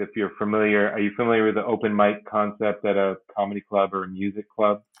nights. If you're familiar, are you familiar with the open mic concept at a comedy club or a music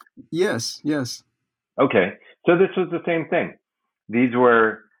club? Yes, yes. Okay, so this was the same thing. These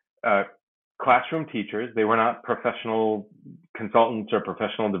were classroom teachers. They were not professional consultants or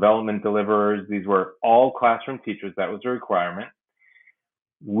professional development deliverers. These were all classroom teachers. That was a requirement.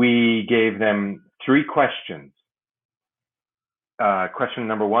 We gave them 3 questions. Question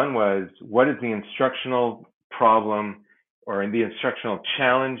number 1 was, what is the instructional problem or the instructional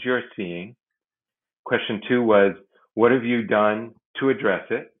challenge you're seeing? Question 2 was, what have you done to address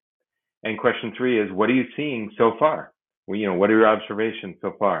it? And question 3 is, what are you seeing so far? Well, what are your observations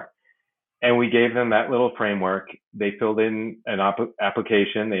so far? And we gave them that little framework. They filled in an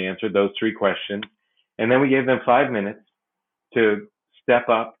application. They answered those 3 questions. And then we gave them 5 minutes to step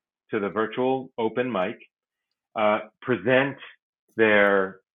up to the virtual open mic, present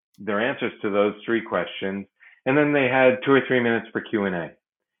their answers to those 3 questions, and then they had 2 or 3 minutes for Q&A.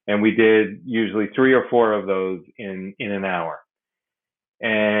 And we did usually 3 or 4 of those in an hour.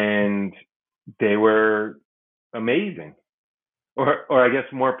 And they were amazing. Or I guess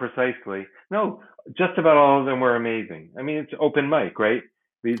more precisely, no, just about all of them were amazing. I mean, it's open mic, right?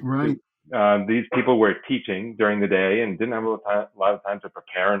 Right. These people were teaching during the day and didn't have a lot of time to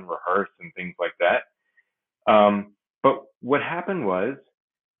prepare and rehearse and things like that. But what happened was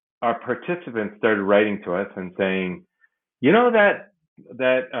our participants started writing to us and saying, that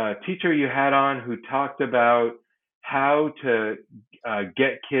teacher you had on who talked about how to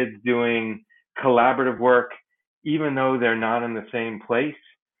get kids doing collaborative work even though they're not in the same place,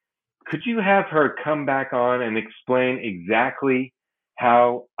 could you have her come back on and explain exactly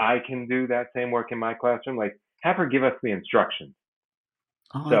how I can do that same work in my classroom? Like, have her give us the instructions.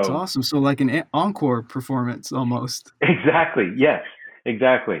 Oh, that's awesome. So like an encore performance almost. Exactly. Yes,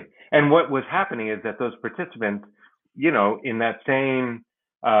 exactly. And what was happening is that those participants, in that same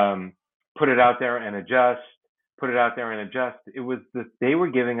put it out there and adjust, it was that they were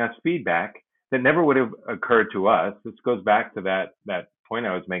giving us feedback that never would have occurred to us. This goes back to that point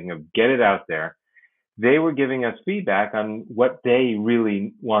I was making of get it out there. They were giving us feedback on what they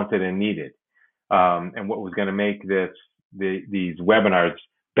really wanted and needed, and what was going to make these webinars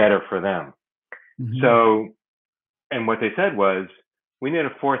better for them. Mm-hmm. So, and what they said was, we need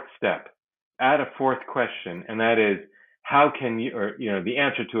a 4th step, add a 4th question, and that is, how can you, or the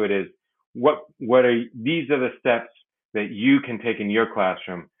answer to it is, these are the steps that you can take in your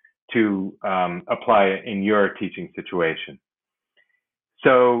classroom to apply it in your teaching situation.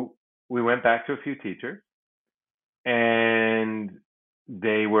 So we went back to a few teachers, and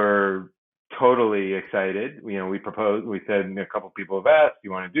they were totally excited. We said, a couple of people have asked, do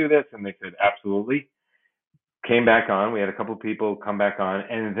you want to do this? And they said, absolutely. Came back on. We had a couple of people come back on.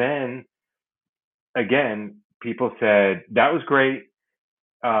 And then, again, people said, that was great.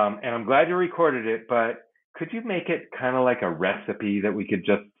 And I'm glad you recorded it, but could you make it kind of like a recipe that we could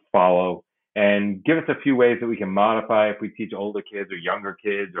just follow, and give us a few ways that we can modify if we teach older kids or younger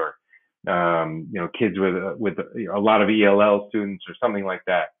kids, or kids with a lot of ELL students or something like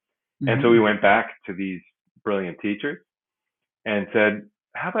that. Mm-hmm. And so we went back to these brilliant teachers and said,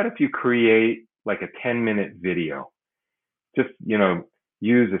 how about if you create like a 10-minute video? Just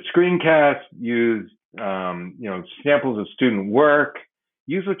use a screencast, use samples of student work,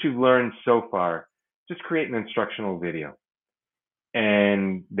 use what you've learned so far. Just create an instructional video.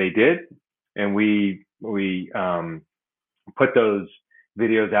 And they did, and we put those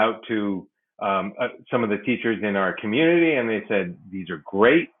videos out to some of the teachers in our community, and they said, these are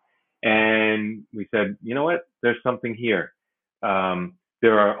great. And we said, you know what, there's something here.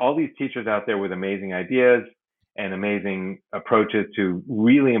 There are all these teachers out there with amazing ideas and amazing approaches to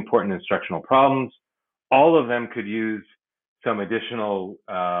really important instructional problems. All of them could use some additional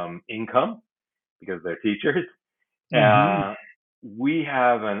income because they're teachers. Mm-hmm. We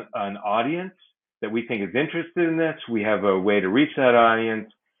have an audience that we think is interested in this. We have a way to reach that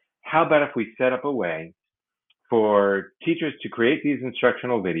audience. How about if we set up a way for teachers to create these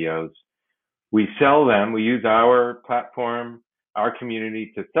instructional videos, We sell them. We use our platform, our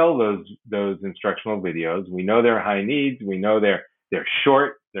community to sell those instructional videos. We know their high needs. We know they're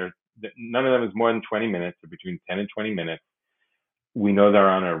short. None of them is more than 20 minutes, or between 10 and 20 minutes. We know they're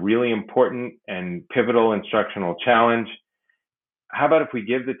on a really important and pivotal instructional challenge. How about if we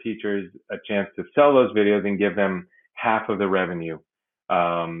give the teachers a chance to sell those videos and give them half of the revenue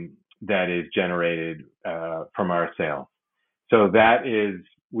that is generated from our sales? So that is,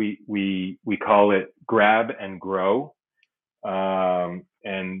 we call it grab and grow,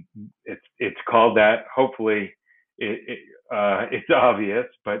 and it's called that. Hopefully, it's obvious,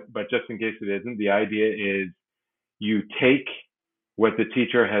 but just in case it isn't, the idea is you take what the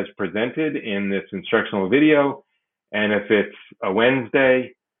teacher has presented in this instructional video, and if it's a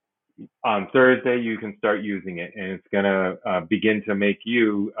Wednesday, on Thursday you can start using it, and it's going to begin to make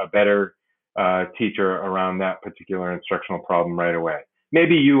you a better teacher around that particular instructional problem right away.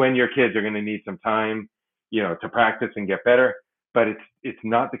 Maybe you and your kids are going to need some time, to practice and get better, but it's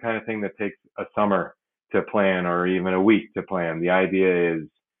not the kind of thing that takes a summer to plan or even a week to plan. The idea is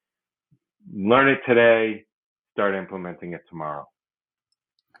learn it today, start implementing it tomorrow.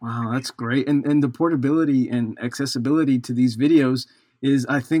 Wow, that's great. And the portability and accessibility to these videos is,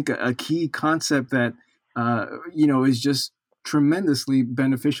 I think, a key concept that, is just tremendously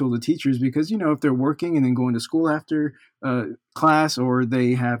beneficial to teachers because, if they're working and then going to school after class, or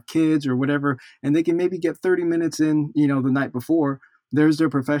they have kids or whatever, and they can maybe get 30 minutes in, the night before, there's their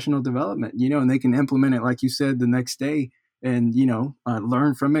professional development, and they can implement it, like you said, the next day and,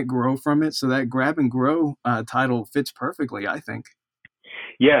 learn from it, grow from it. So that grab and grow title fits perfectly, I think.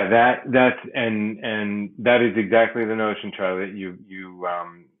 Yeah, that is exactly the notion, Charlie.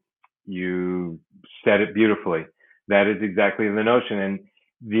 You said it beautifully. That is exactly the notion. And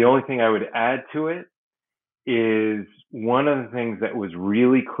the only thing I would add to it is one of the things that was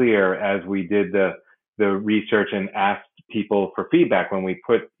really clear as we did the research and asked people for feedback when we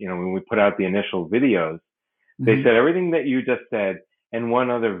put out the initial videos. Mm-hmm. They said everything that you just said, and one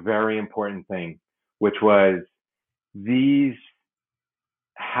other very important thing, which was these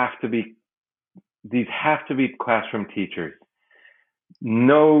have to be classroom teachers.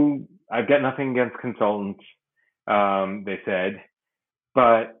 No, I've got nothing against consultants, they said,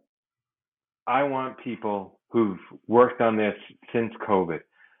 but I want people who've worked on this since COVID.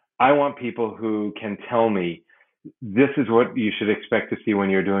 I want people who can tell me this is what you should expect to see when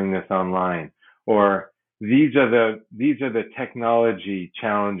you're doing this online, or these are the technology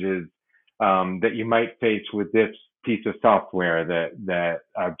challenges that you might face with this piece of software that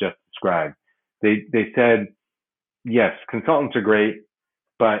I've just described. They said, yes, consultants are great,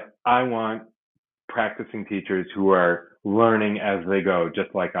 but I want practicing teachers who are learning as they go,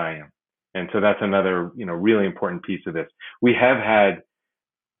 just like I am. And so that's another, really important piece of this. We have had,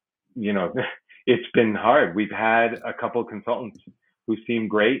 it's been hard. We've had a couple of consultants who seem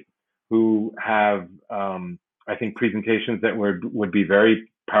great, who have, I think, presentations that would be very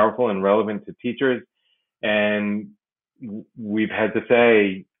powerful and relevant to teachers. And we've had to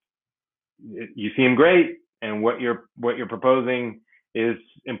say, you seem great, and what you're proposing is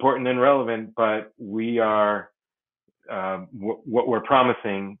important and relevant, but we are what we're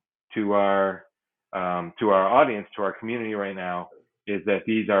promising to our audience, to our community right now, is that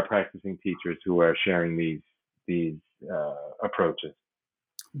these are practicing teachers who are sharing these approaches.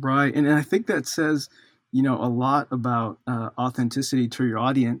 Right, and I think that says, a lot about authenticity to your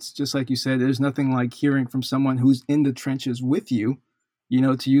audience. Just like you said, there's nothing like hearing from someone who's in the trenches with you.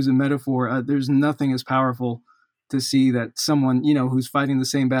 To use a metaphor, there's nothing as powerful to see that someone, who's fighting the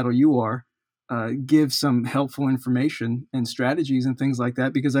same battle you are, give some helpful information and strategies and things like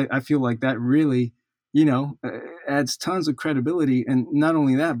that, because I feel like that really, adds tons of credibility. And not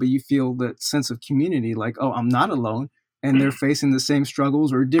only that, but you feel that sense of community, like, oh, I'm not alone. And they're facing the same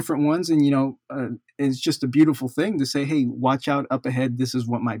struggles or different ones. And, it's just a beautiful thing to say, hey, watch out up ahead. This is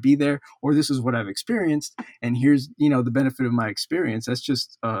what might be there, or this is what I've experienced. And here's, the benefit of my experience. That's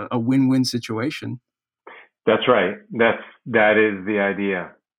just a win-win situation. That's right. That is the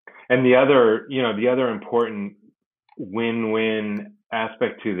idea. And the other important win-win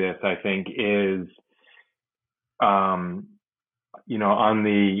aspect to this, I think, is,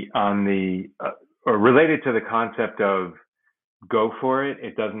 or related to the concept of go for it.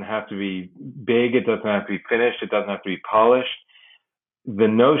 It doesn't have to be big. It doesn't have to be finished. It doesn't have to be polished. The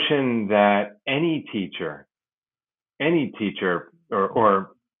notion that any teacher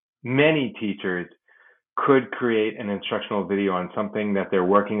or many teachers could create an instructional video on something that they're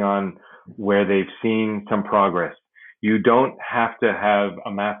working on where they've seen some progress. You don't have to have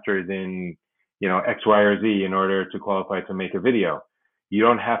a master's in, X, Y, or Z in order to qualify to make a video. You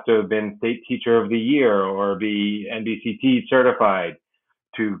don't have to have been State Teacher of the Year or be NBCT certified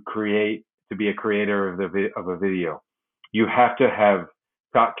to be a creator of a video. You have to have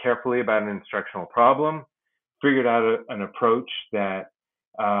thought carefully about an instructional problem, figured out an approach that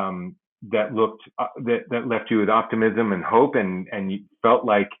that left you with optimism and hope, and you felt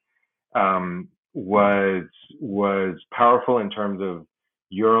like was powerful in terms of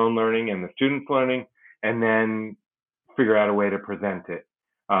your own learning and the students' learning, and then figure out a way to present it.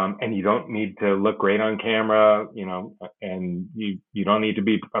 And you don't need to look great on camera, and you don't need to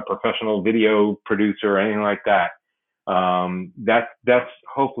be a professional video producer or anything like that. That's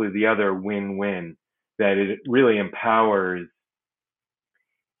hopefully the other win-win, that it really empowers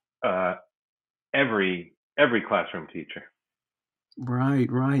every classroom teacher. Right.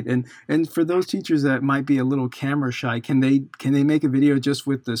 And for those teachers that might be a little camera shy, can they make a video just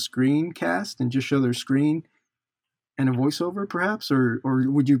with the screencast and just show their screen and a voiceover perhaps, or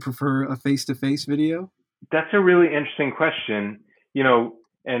would you prefer a face-to-face video? That's a really interesting question.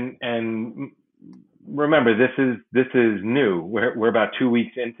 And remember, this is new. We're about 2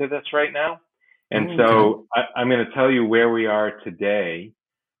 weeks into this right now, and so I'm going to tell you where we are today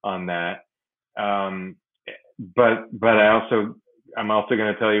on that. But I'm also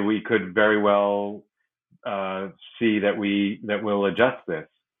going to tell you we could very well see that we'll adjust this.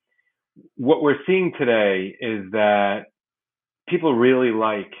 What we're seeing today is that people really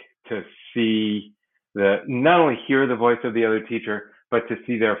like to see not only hear the voice of the other teacher, but to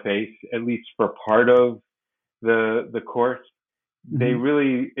see their face, at least for part of the course.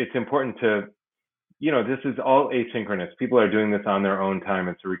 Mm-hmm. It's important to, this is all asynchronous. People are doing this on their own time.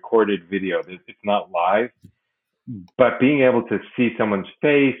 It's a recorded video. It's not live. But being able to see someone's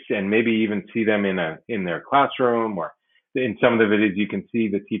face and maybe even see them in their classroom, or in some of the videos you can see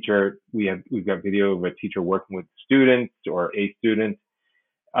the teacher. We've got video of a teacher working with students or a student.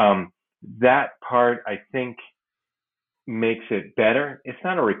 That part, I think, makes it better. It's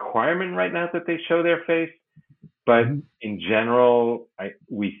not a requirement right now that they show their face, but in general,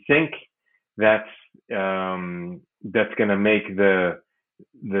 we think that's going to make the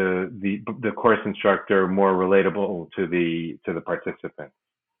course instructor more relatable to the participant.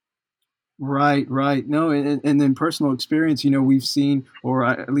 Right. No, and then personal experience, we've seen, or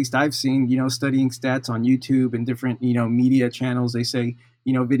at least I've seen, studying stats on YouTube and different, media channels. They say,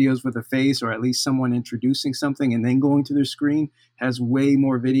 videos with a face, or at least someone introducing something and then going to their screen, has way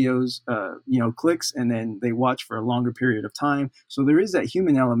more videos, clicks, and then they watch for a longer period of time. So there is that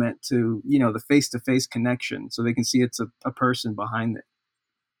human element to, the face-to-face connection, so they can see it's a person behind it.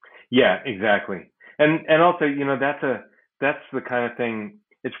 Yeah, exactly. And also, that's the kind of thing.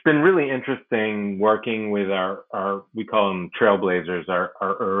 It's been really interesting working with our we call them trailblazers, our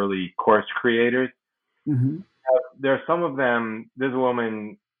early course creators. Mm-hmm. There are some of them. There's a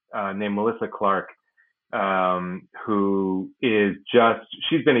woman named Melissa Clark, who is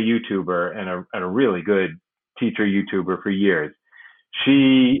she's been a YouTuber and a really good teacher YouTuber for years.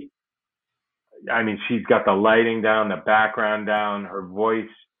 She's got the lighting down, the background down, her voice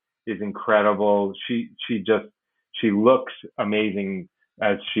is incredible. She looks amazing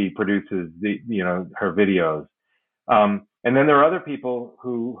as she produces her videos. And then there are other people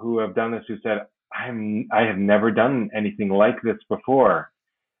who have done this, who said, I have never done anything like this before.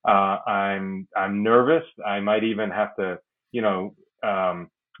 I'm nervous. I might even have to,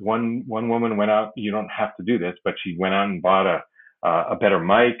 one woman went out, you don't have to do this, but she went out and bought a better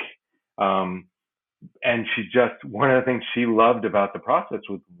mic. And one of the things she loved about the process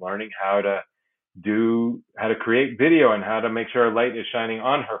was learning how to create video and how to make sure light is shining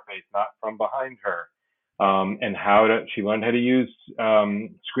on her face, not from behind her. And she learned how to use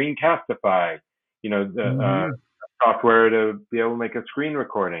Screencastify, the software to be able to make a screen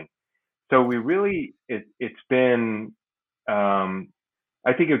recording. So it's been,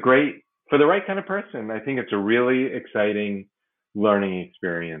 I think, for the right kind of person, I think it's a really exciting learning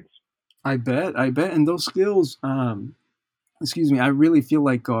experience. I bet. And those skills, I really feel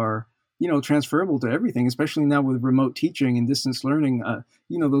like are, transferable to everything, especially now with remote teaching and distance learning.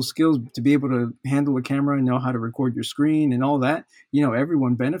 Those skills to be able to handle a camera and know how to record your screen and all that,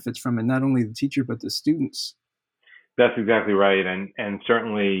 everyone benefits from it, not only the teacher, but the students. That's exactly right. And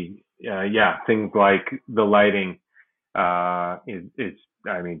certainly, things like the lighting is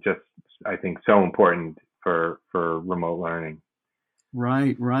I think so important for remote learning.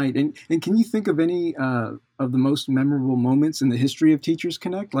 Right. And can you think of any of the most memorable moments in the history of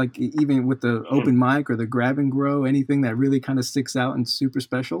Teachersconnect, like even with the open mic or the grab and grow, anything that really kind of sticks out and super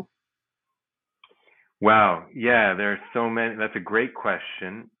special? Wow. Yeah, there are so many. That's a great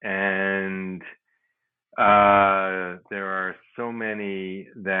question. And There are so many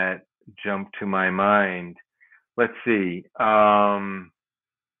that jump to my mind. Let's see.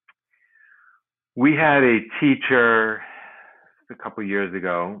 We had a teacher a couple years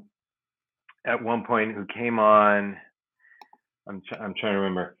ago at one point who came on. I'm trying to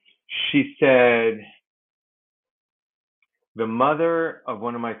remember. She said the mother of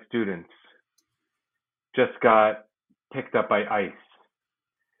one of my students just got picked up by ICE,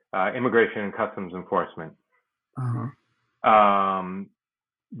 Immigration and Customs Enforcement.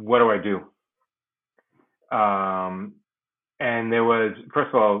 What do I do? And there was, first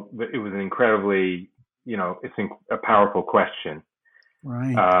of all, it was an incredibly, it's a powerful question,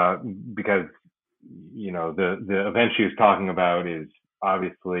 Right. Because, the event she was talking about is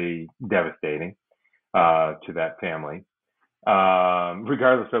obviously devastating to that family,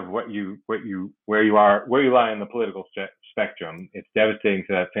 regardless of where you lie in the political spectrum. It's devastating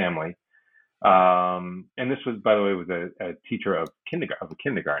to that family. And this was, by the way, was a teacher of a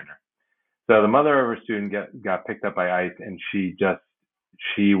kindergartner. So the mother of her student got picked up by ICE, and she didn't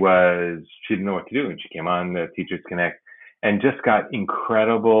know what to do, and she came on the Teachersconnect and just got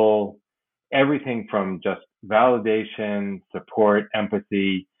incredible everything from just validation, support,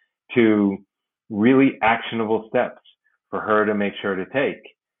 empathy, to really actionable steps for her to make sure to take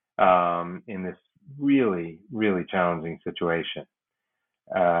in this really, really challenging situation.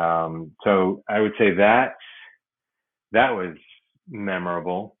 So I would say that was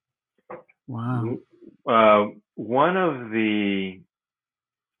memorable. Wow. One of the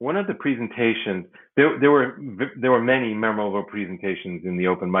presentations, there were many memorable presentations in the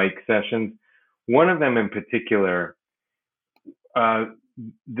open mic sessions. One of them in particular,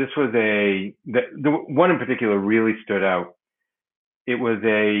 this was the one in particular really stood out. It was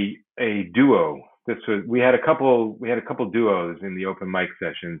a duo. We had a couple duos in the open mic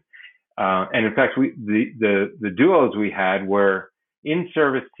sessions, and in fact, the duos we had were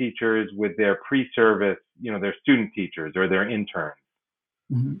in-service teachers with their pre-service, their student teachers or their interns.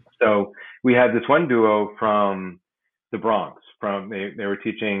 Mm-hmm. So we had this one duo from the Bronx. They were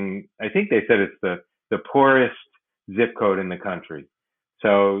teaching. I think they said it's the poorest zip code in the country.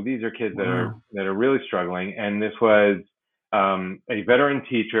 So these are kids that are really struggling. And this was a veteran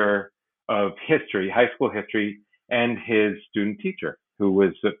teacher of history, high school history, and his student teacher, who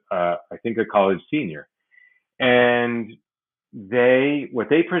was I think a college senior. And what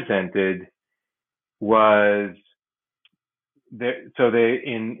they presented was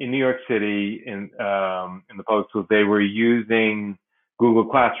in New York City in the public schools, they were using Google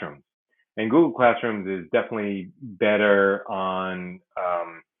Classrooms, and Google Classrooms is definitely better on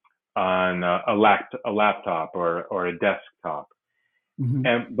a laptop or a desktop.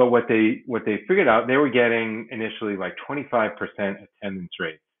 Mm-hmm. But what they figured out, they were getting initially like 25% attendance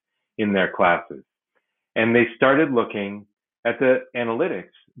rates in their classes, and they started looking at the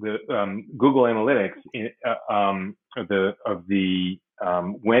analytics, the Google Analytics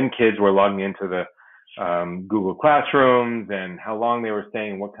when kids were logging into the Google Classrooms and how long they were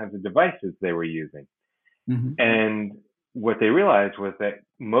staying and what kinds of devices they were using. Mm-hmm. And what they realized was that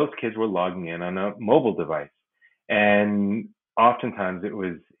most kids were logging in on a mobile device, and oftentimes it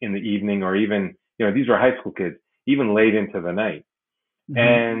was in the evening, or even, these were high school kids, even late into the night. Mm-hmm.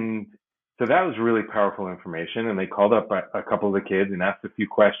 And so that was really powerful information. And they called up a couple of the kids and asked a few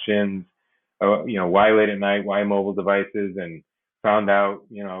questions, why late at night, why mobile devices, and found out,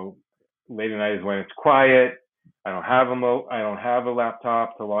 late at night is when it's quiet. I don't have a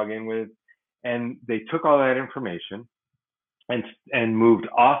laptop to log in with. And they took all that information and moved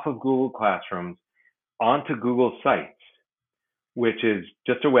off of Google Classrooms onto Google Sites, which is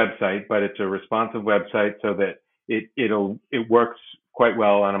just a website, but it's a responsive website so that it works quite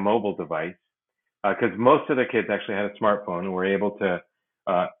well on a mobile device, because most of the kids actually had a smartphone and were able to,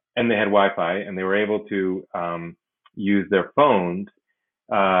 and they had Wi-Fi, and they were able to use their phones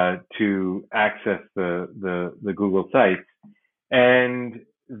to access the Google Sites. And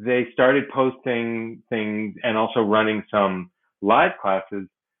they started posting things and also running some live classes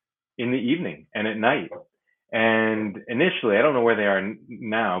in the evening and at night. And initially, I don't know where they are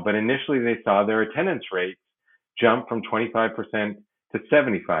now, but initially they saw their attendance rates jump from 25% to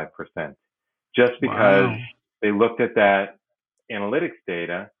 75%, just because they looked at that analytics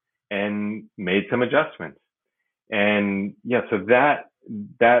data and made some adjustments. And so that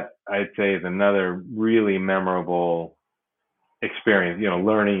I'd say is another really memorable experience,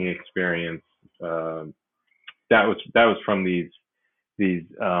 learning experience. That was from the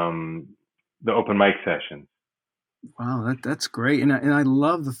open mic sessions. Wow, that's great, and I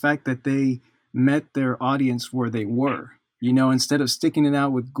love the fact that they met their audience where they were. instead of sticking it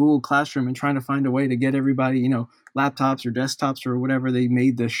out with Google Classroom and trying to find a way to get everybody, laptops or desktops or whatever, they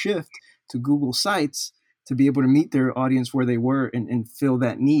made the shift to Google Sites to be able to meet their audience where they were and fill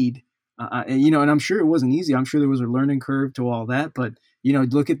that need. And I'm sure it wasn't easy. I'm sure there was a learning curve to all that, but,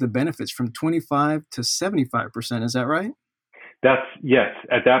 look at the benefits from 25 to 75%. Is that right? Yes.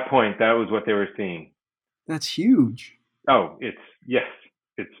 At that point, that was what they were seeing. That's huge. Oh, it's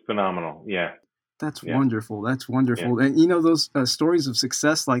phenomenal. Yeah. That's wonderful. That's wonderful. Yeah. And, those stories of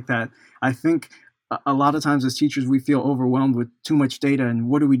success like that, I think a lot of times as teachers, we feel overwhelmed with too much data and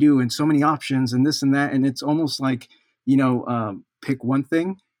what do we do and so many options and this and that. And it's almost like, pick one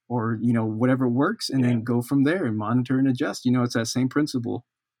thing or, whatever works and then go from there and monitor and adjust. It's that same principle.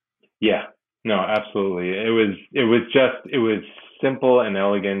 Yeah, no, absolutely. It was simple and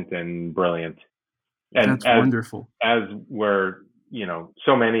elegant and brilliant. And that's wonderful. As were,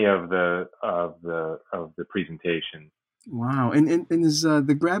 so many of the presentations. Wow. And is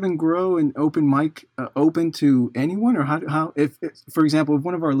the Grab and Grow and open mic open to anyone, or how if, for example, if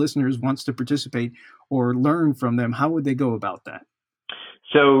one of our listeners wants to participate or learn from them, how would they go about that?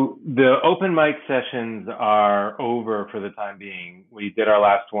 So the open mic sessions are over for the time being. We did our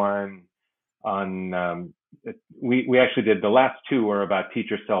last one on, we actually did the last two were about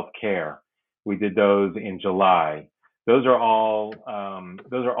teacher self-care. We did those in July. Those are all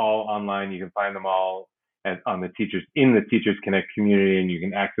online. You can find them all in the Teachersconnect community, and you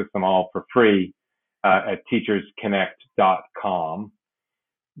can access them all for free at teachersconnect.com.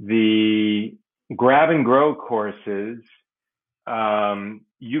 The Grab and Grow courses,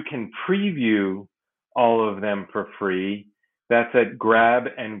 you can preview all of them for free. That's at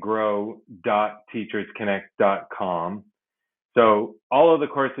grabandgrow.teachersconnect.com. So all of the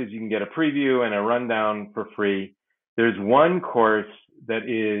courses, you can get a preview and a rundown for free. There's one course that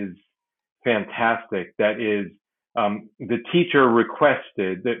is fantastic. That is the teacher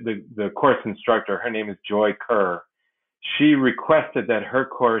requested, the course instructor, her name is Joy Kerr. She requested that her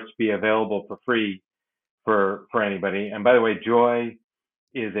course be available for free for anybody. And by the way, Joy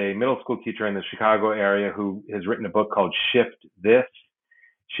is a middle school teacher in the Chicago area who has written a book called Shift This.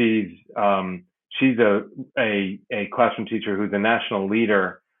 She's a classroom teacher who's a national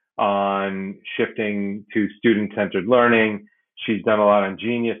leader on shifting to student-centered learning. She's done a lot on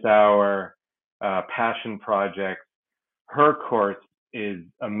Genius Hour, passion projects. Her course is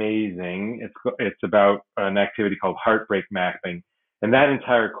amazing. It's about an activity called heartbreak mapping, and that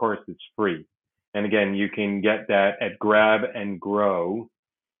entire course is free. And again, you can get that at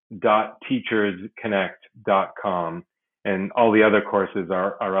grabandgrow.teachersconnect.com. And all the other courses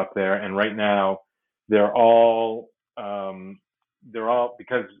are up there. And right now, they're all,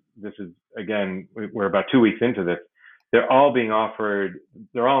 because this is, again, we're about 2 weeks into this, they're all being offered,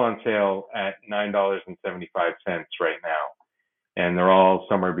 they're all on sale at $9.75 right now. And they're all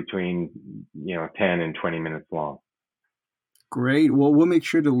somewhere between, 10 and 20 minutes long. Great. Well, we'll make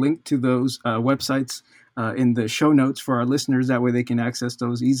sure to link to those websites in the show notes for our listeners. That way they can access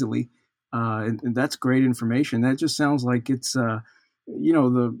those easily. And that's great information. That just sounds like it's,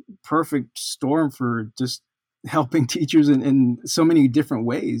 the perfect storm for just helping teachers in so many different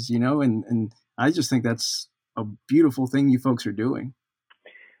ways, and I just think that's a beautiful thing you folks are doing.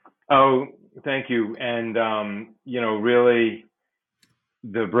 Oh, thank you. And, really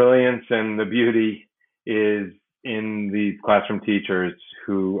the brilliance and the beauty is in these classroom teachers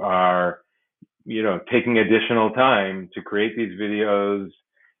who are, taking additional time to create these videos,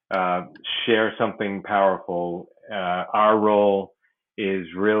 share something powerful. Our role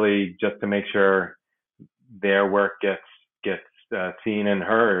is really just to make sure their work gets seen and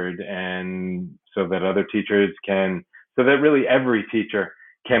heard, and so that really every teacher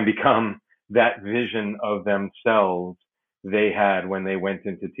can become that vision of themselves they had when they went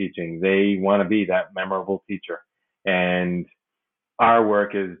into teaching. They want to be that memorable teacher. And our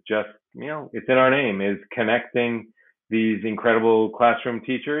work is just, it's in our name, is connecting these incredible classroom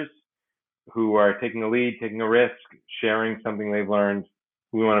teachers who are taking a lead, taking a risk, sharing something they've learned.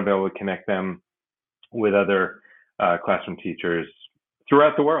 We want to be able to connect them with other classroom teachers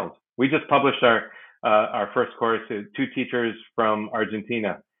throughout the world. We just published our first course. Two teachers from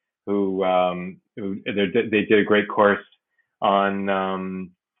Argentina who they did a great course on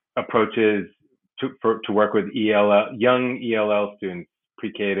approaches to work with young ELL students,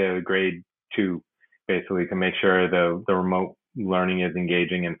 pre-K to grade 2, basically, to make sure the remote learning is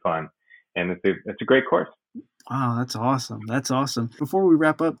engaging and fun. And it's a great course. Wow, that's awesome. That's awesome. Before we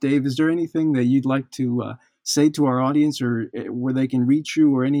wrap up, Dave, is there anything that you'd like to say to our audience, or where they can reach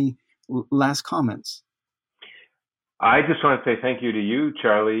you, or any last comments? I just want to say thank you to you,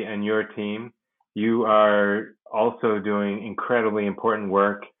 Charlie, and your team. You are also doing incredibly important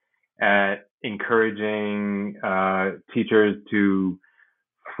work at encouraging teachers to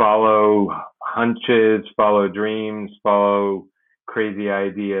follow hunches, follow dreams, follow crazy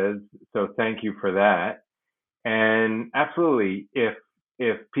ideas. So thank you for that. And absolutely, if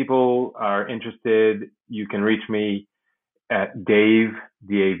people are interested, you can reach me at Dave,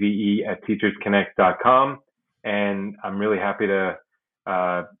 D-A-V-E, at teachersconnect.com. And I'm really happy to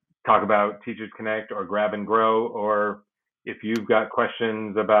talk about Teachers Connect or Grab and Grow, or if you've got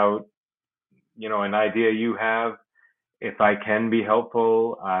questions about, an idea you have, if I can be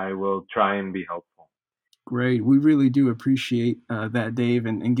helpful, I will try and be helpful. Great. We really do appreciate that, Dave,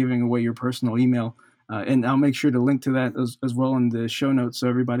 and giving away your personal email. And I'll make sure to link to that as well in the show notes so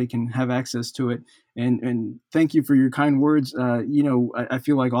everybody can have access to it. And thank you for your kind words. I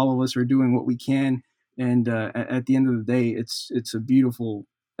feel like all of us are doing what we can. And at the end of the day, it's a beautiful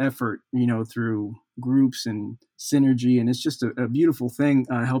effort, through groups and synergy. And it's just a beautiful thing,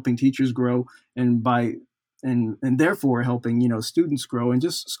 helping teachers grow and therefore helping, students grow, and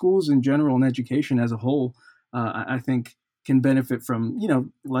just schools in general and education as a whole, I think can benefit from,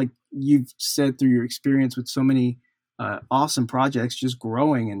 like you've said, through your experience with so many awesome projects, just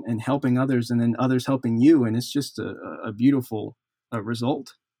growing and helping others, and then others helping you. And it's just a beautiful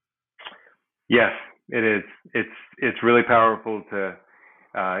result. Yes, it is. It's really powerful to,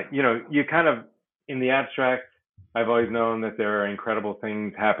 you kind of, in the abstract, I've always known that there are incredible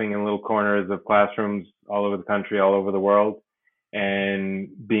things happening in little corners of classrooms all over the country, all over the world, and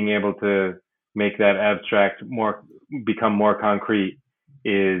being able to make that abstract become more concrete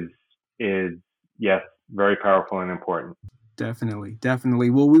is yes, very powerful and important. Definitely.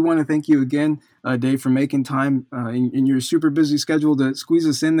 Well, we want to thank you again, Dave, for making time in your super busy schedule to squeeze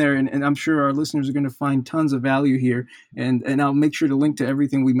us in there. And I'm sure our listeners are going to find tons of value here. And I'll make sure to link to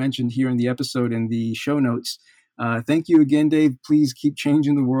everything we mentioned here in the episode in the show notes. Thank you again, Dave. Please keep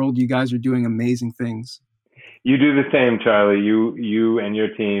changing the world. You guys are doing amazing things. You do the same, Charlie. You and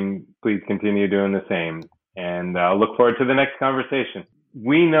your team, please continue doing the same. And I'll look forward to the next conversation.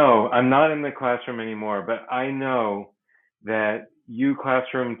 We know, I'm not in the classroom anymore, but I know that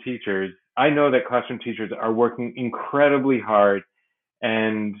classroom teachers are working incredibly hard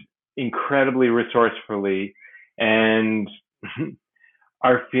and incredibly resourcefully, and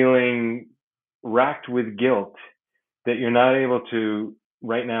are feeling racked with guilt that you're not able to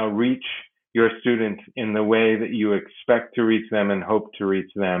right now reach your students in the way that you expect to reach them and hope to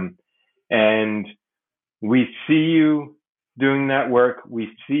reach them. And we see you doing that work. We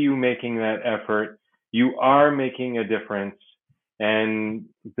see you making that effort. You are making a difference. And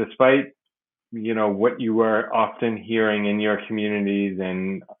despite, what you are often hearing in your communities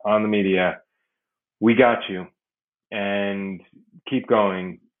and on the media, we got you. And keep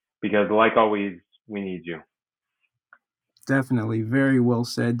going, because like always, we need you. Definitely. Very well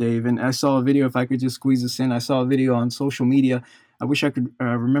said, Dave. And I saw a video, if I could just squeeze this in, I saw a video on social media. I wish I could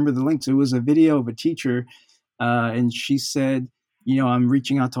remember the links. It was a video of a teacher, and she said, I'm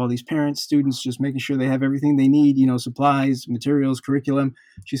reaching out to all these parents, students, just making sure they have everything they need, supplies, materials, curriculum.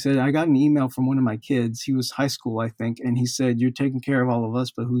 She said, I got an email from one of my kids. He was high school, I think. And he said, you're taking care of all of us,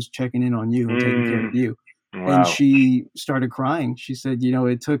 but who's checking in on you and taking care of you? Wow. And she started crying. She said,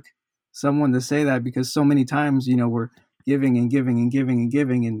 it took someone to say that, because so many times, we're giving and giving and giving and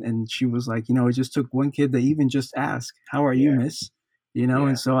giving. And she was like, it just took one kid to even just ask, how are you, miss?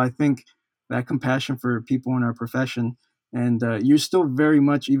 And so I think that compassion for people in our profession. And you're still very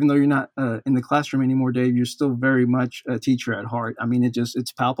much, even though you're not in the classroom anymore, Dave, you're still very much a teacher at heart. I mean,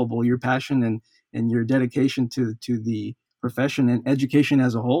 it's palpable, your passion and your dedication to the profession and education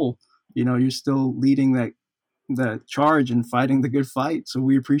as a whole. You're still leading that charge and fighting the good fight. So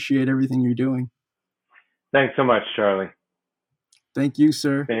we appreciate everything you're doing. Thanks so much, Charlie. Thank you,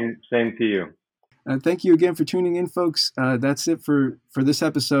 sir. Same to you. Thank you again for tuning in, folks. That's it for this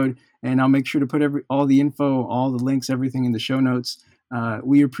episode. And I'll make sure to put all the info, all the links, everything in the show notes.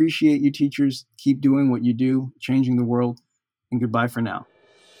 We appreciate you, teachers. Keep doing what you do, changing the world. And goodbye for now.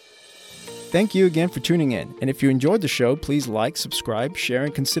 Thank you again for tuning in. And if you enjoyed the show, please like, subscribe, share,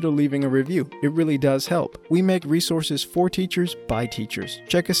 and consider leaving a review. It really does help. We make resources for teachers by teachers.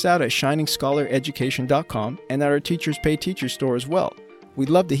 Check us out at shiningscholareducation.com and at our Teachers Pay Teachers store as well. We'd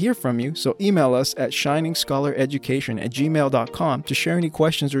love to hear from you, so email us at shiningscholareducation@gmail.com to share any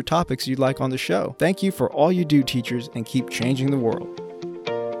questions or topics you'd like on the show. Thank you for all you do, teachers, and keep changing the world.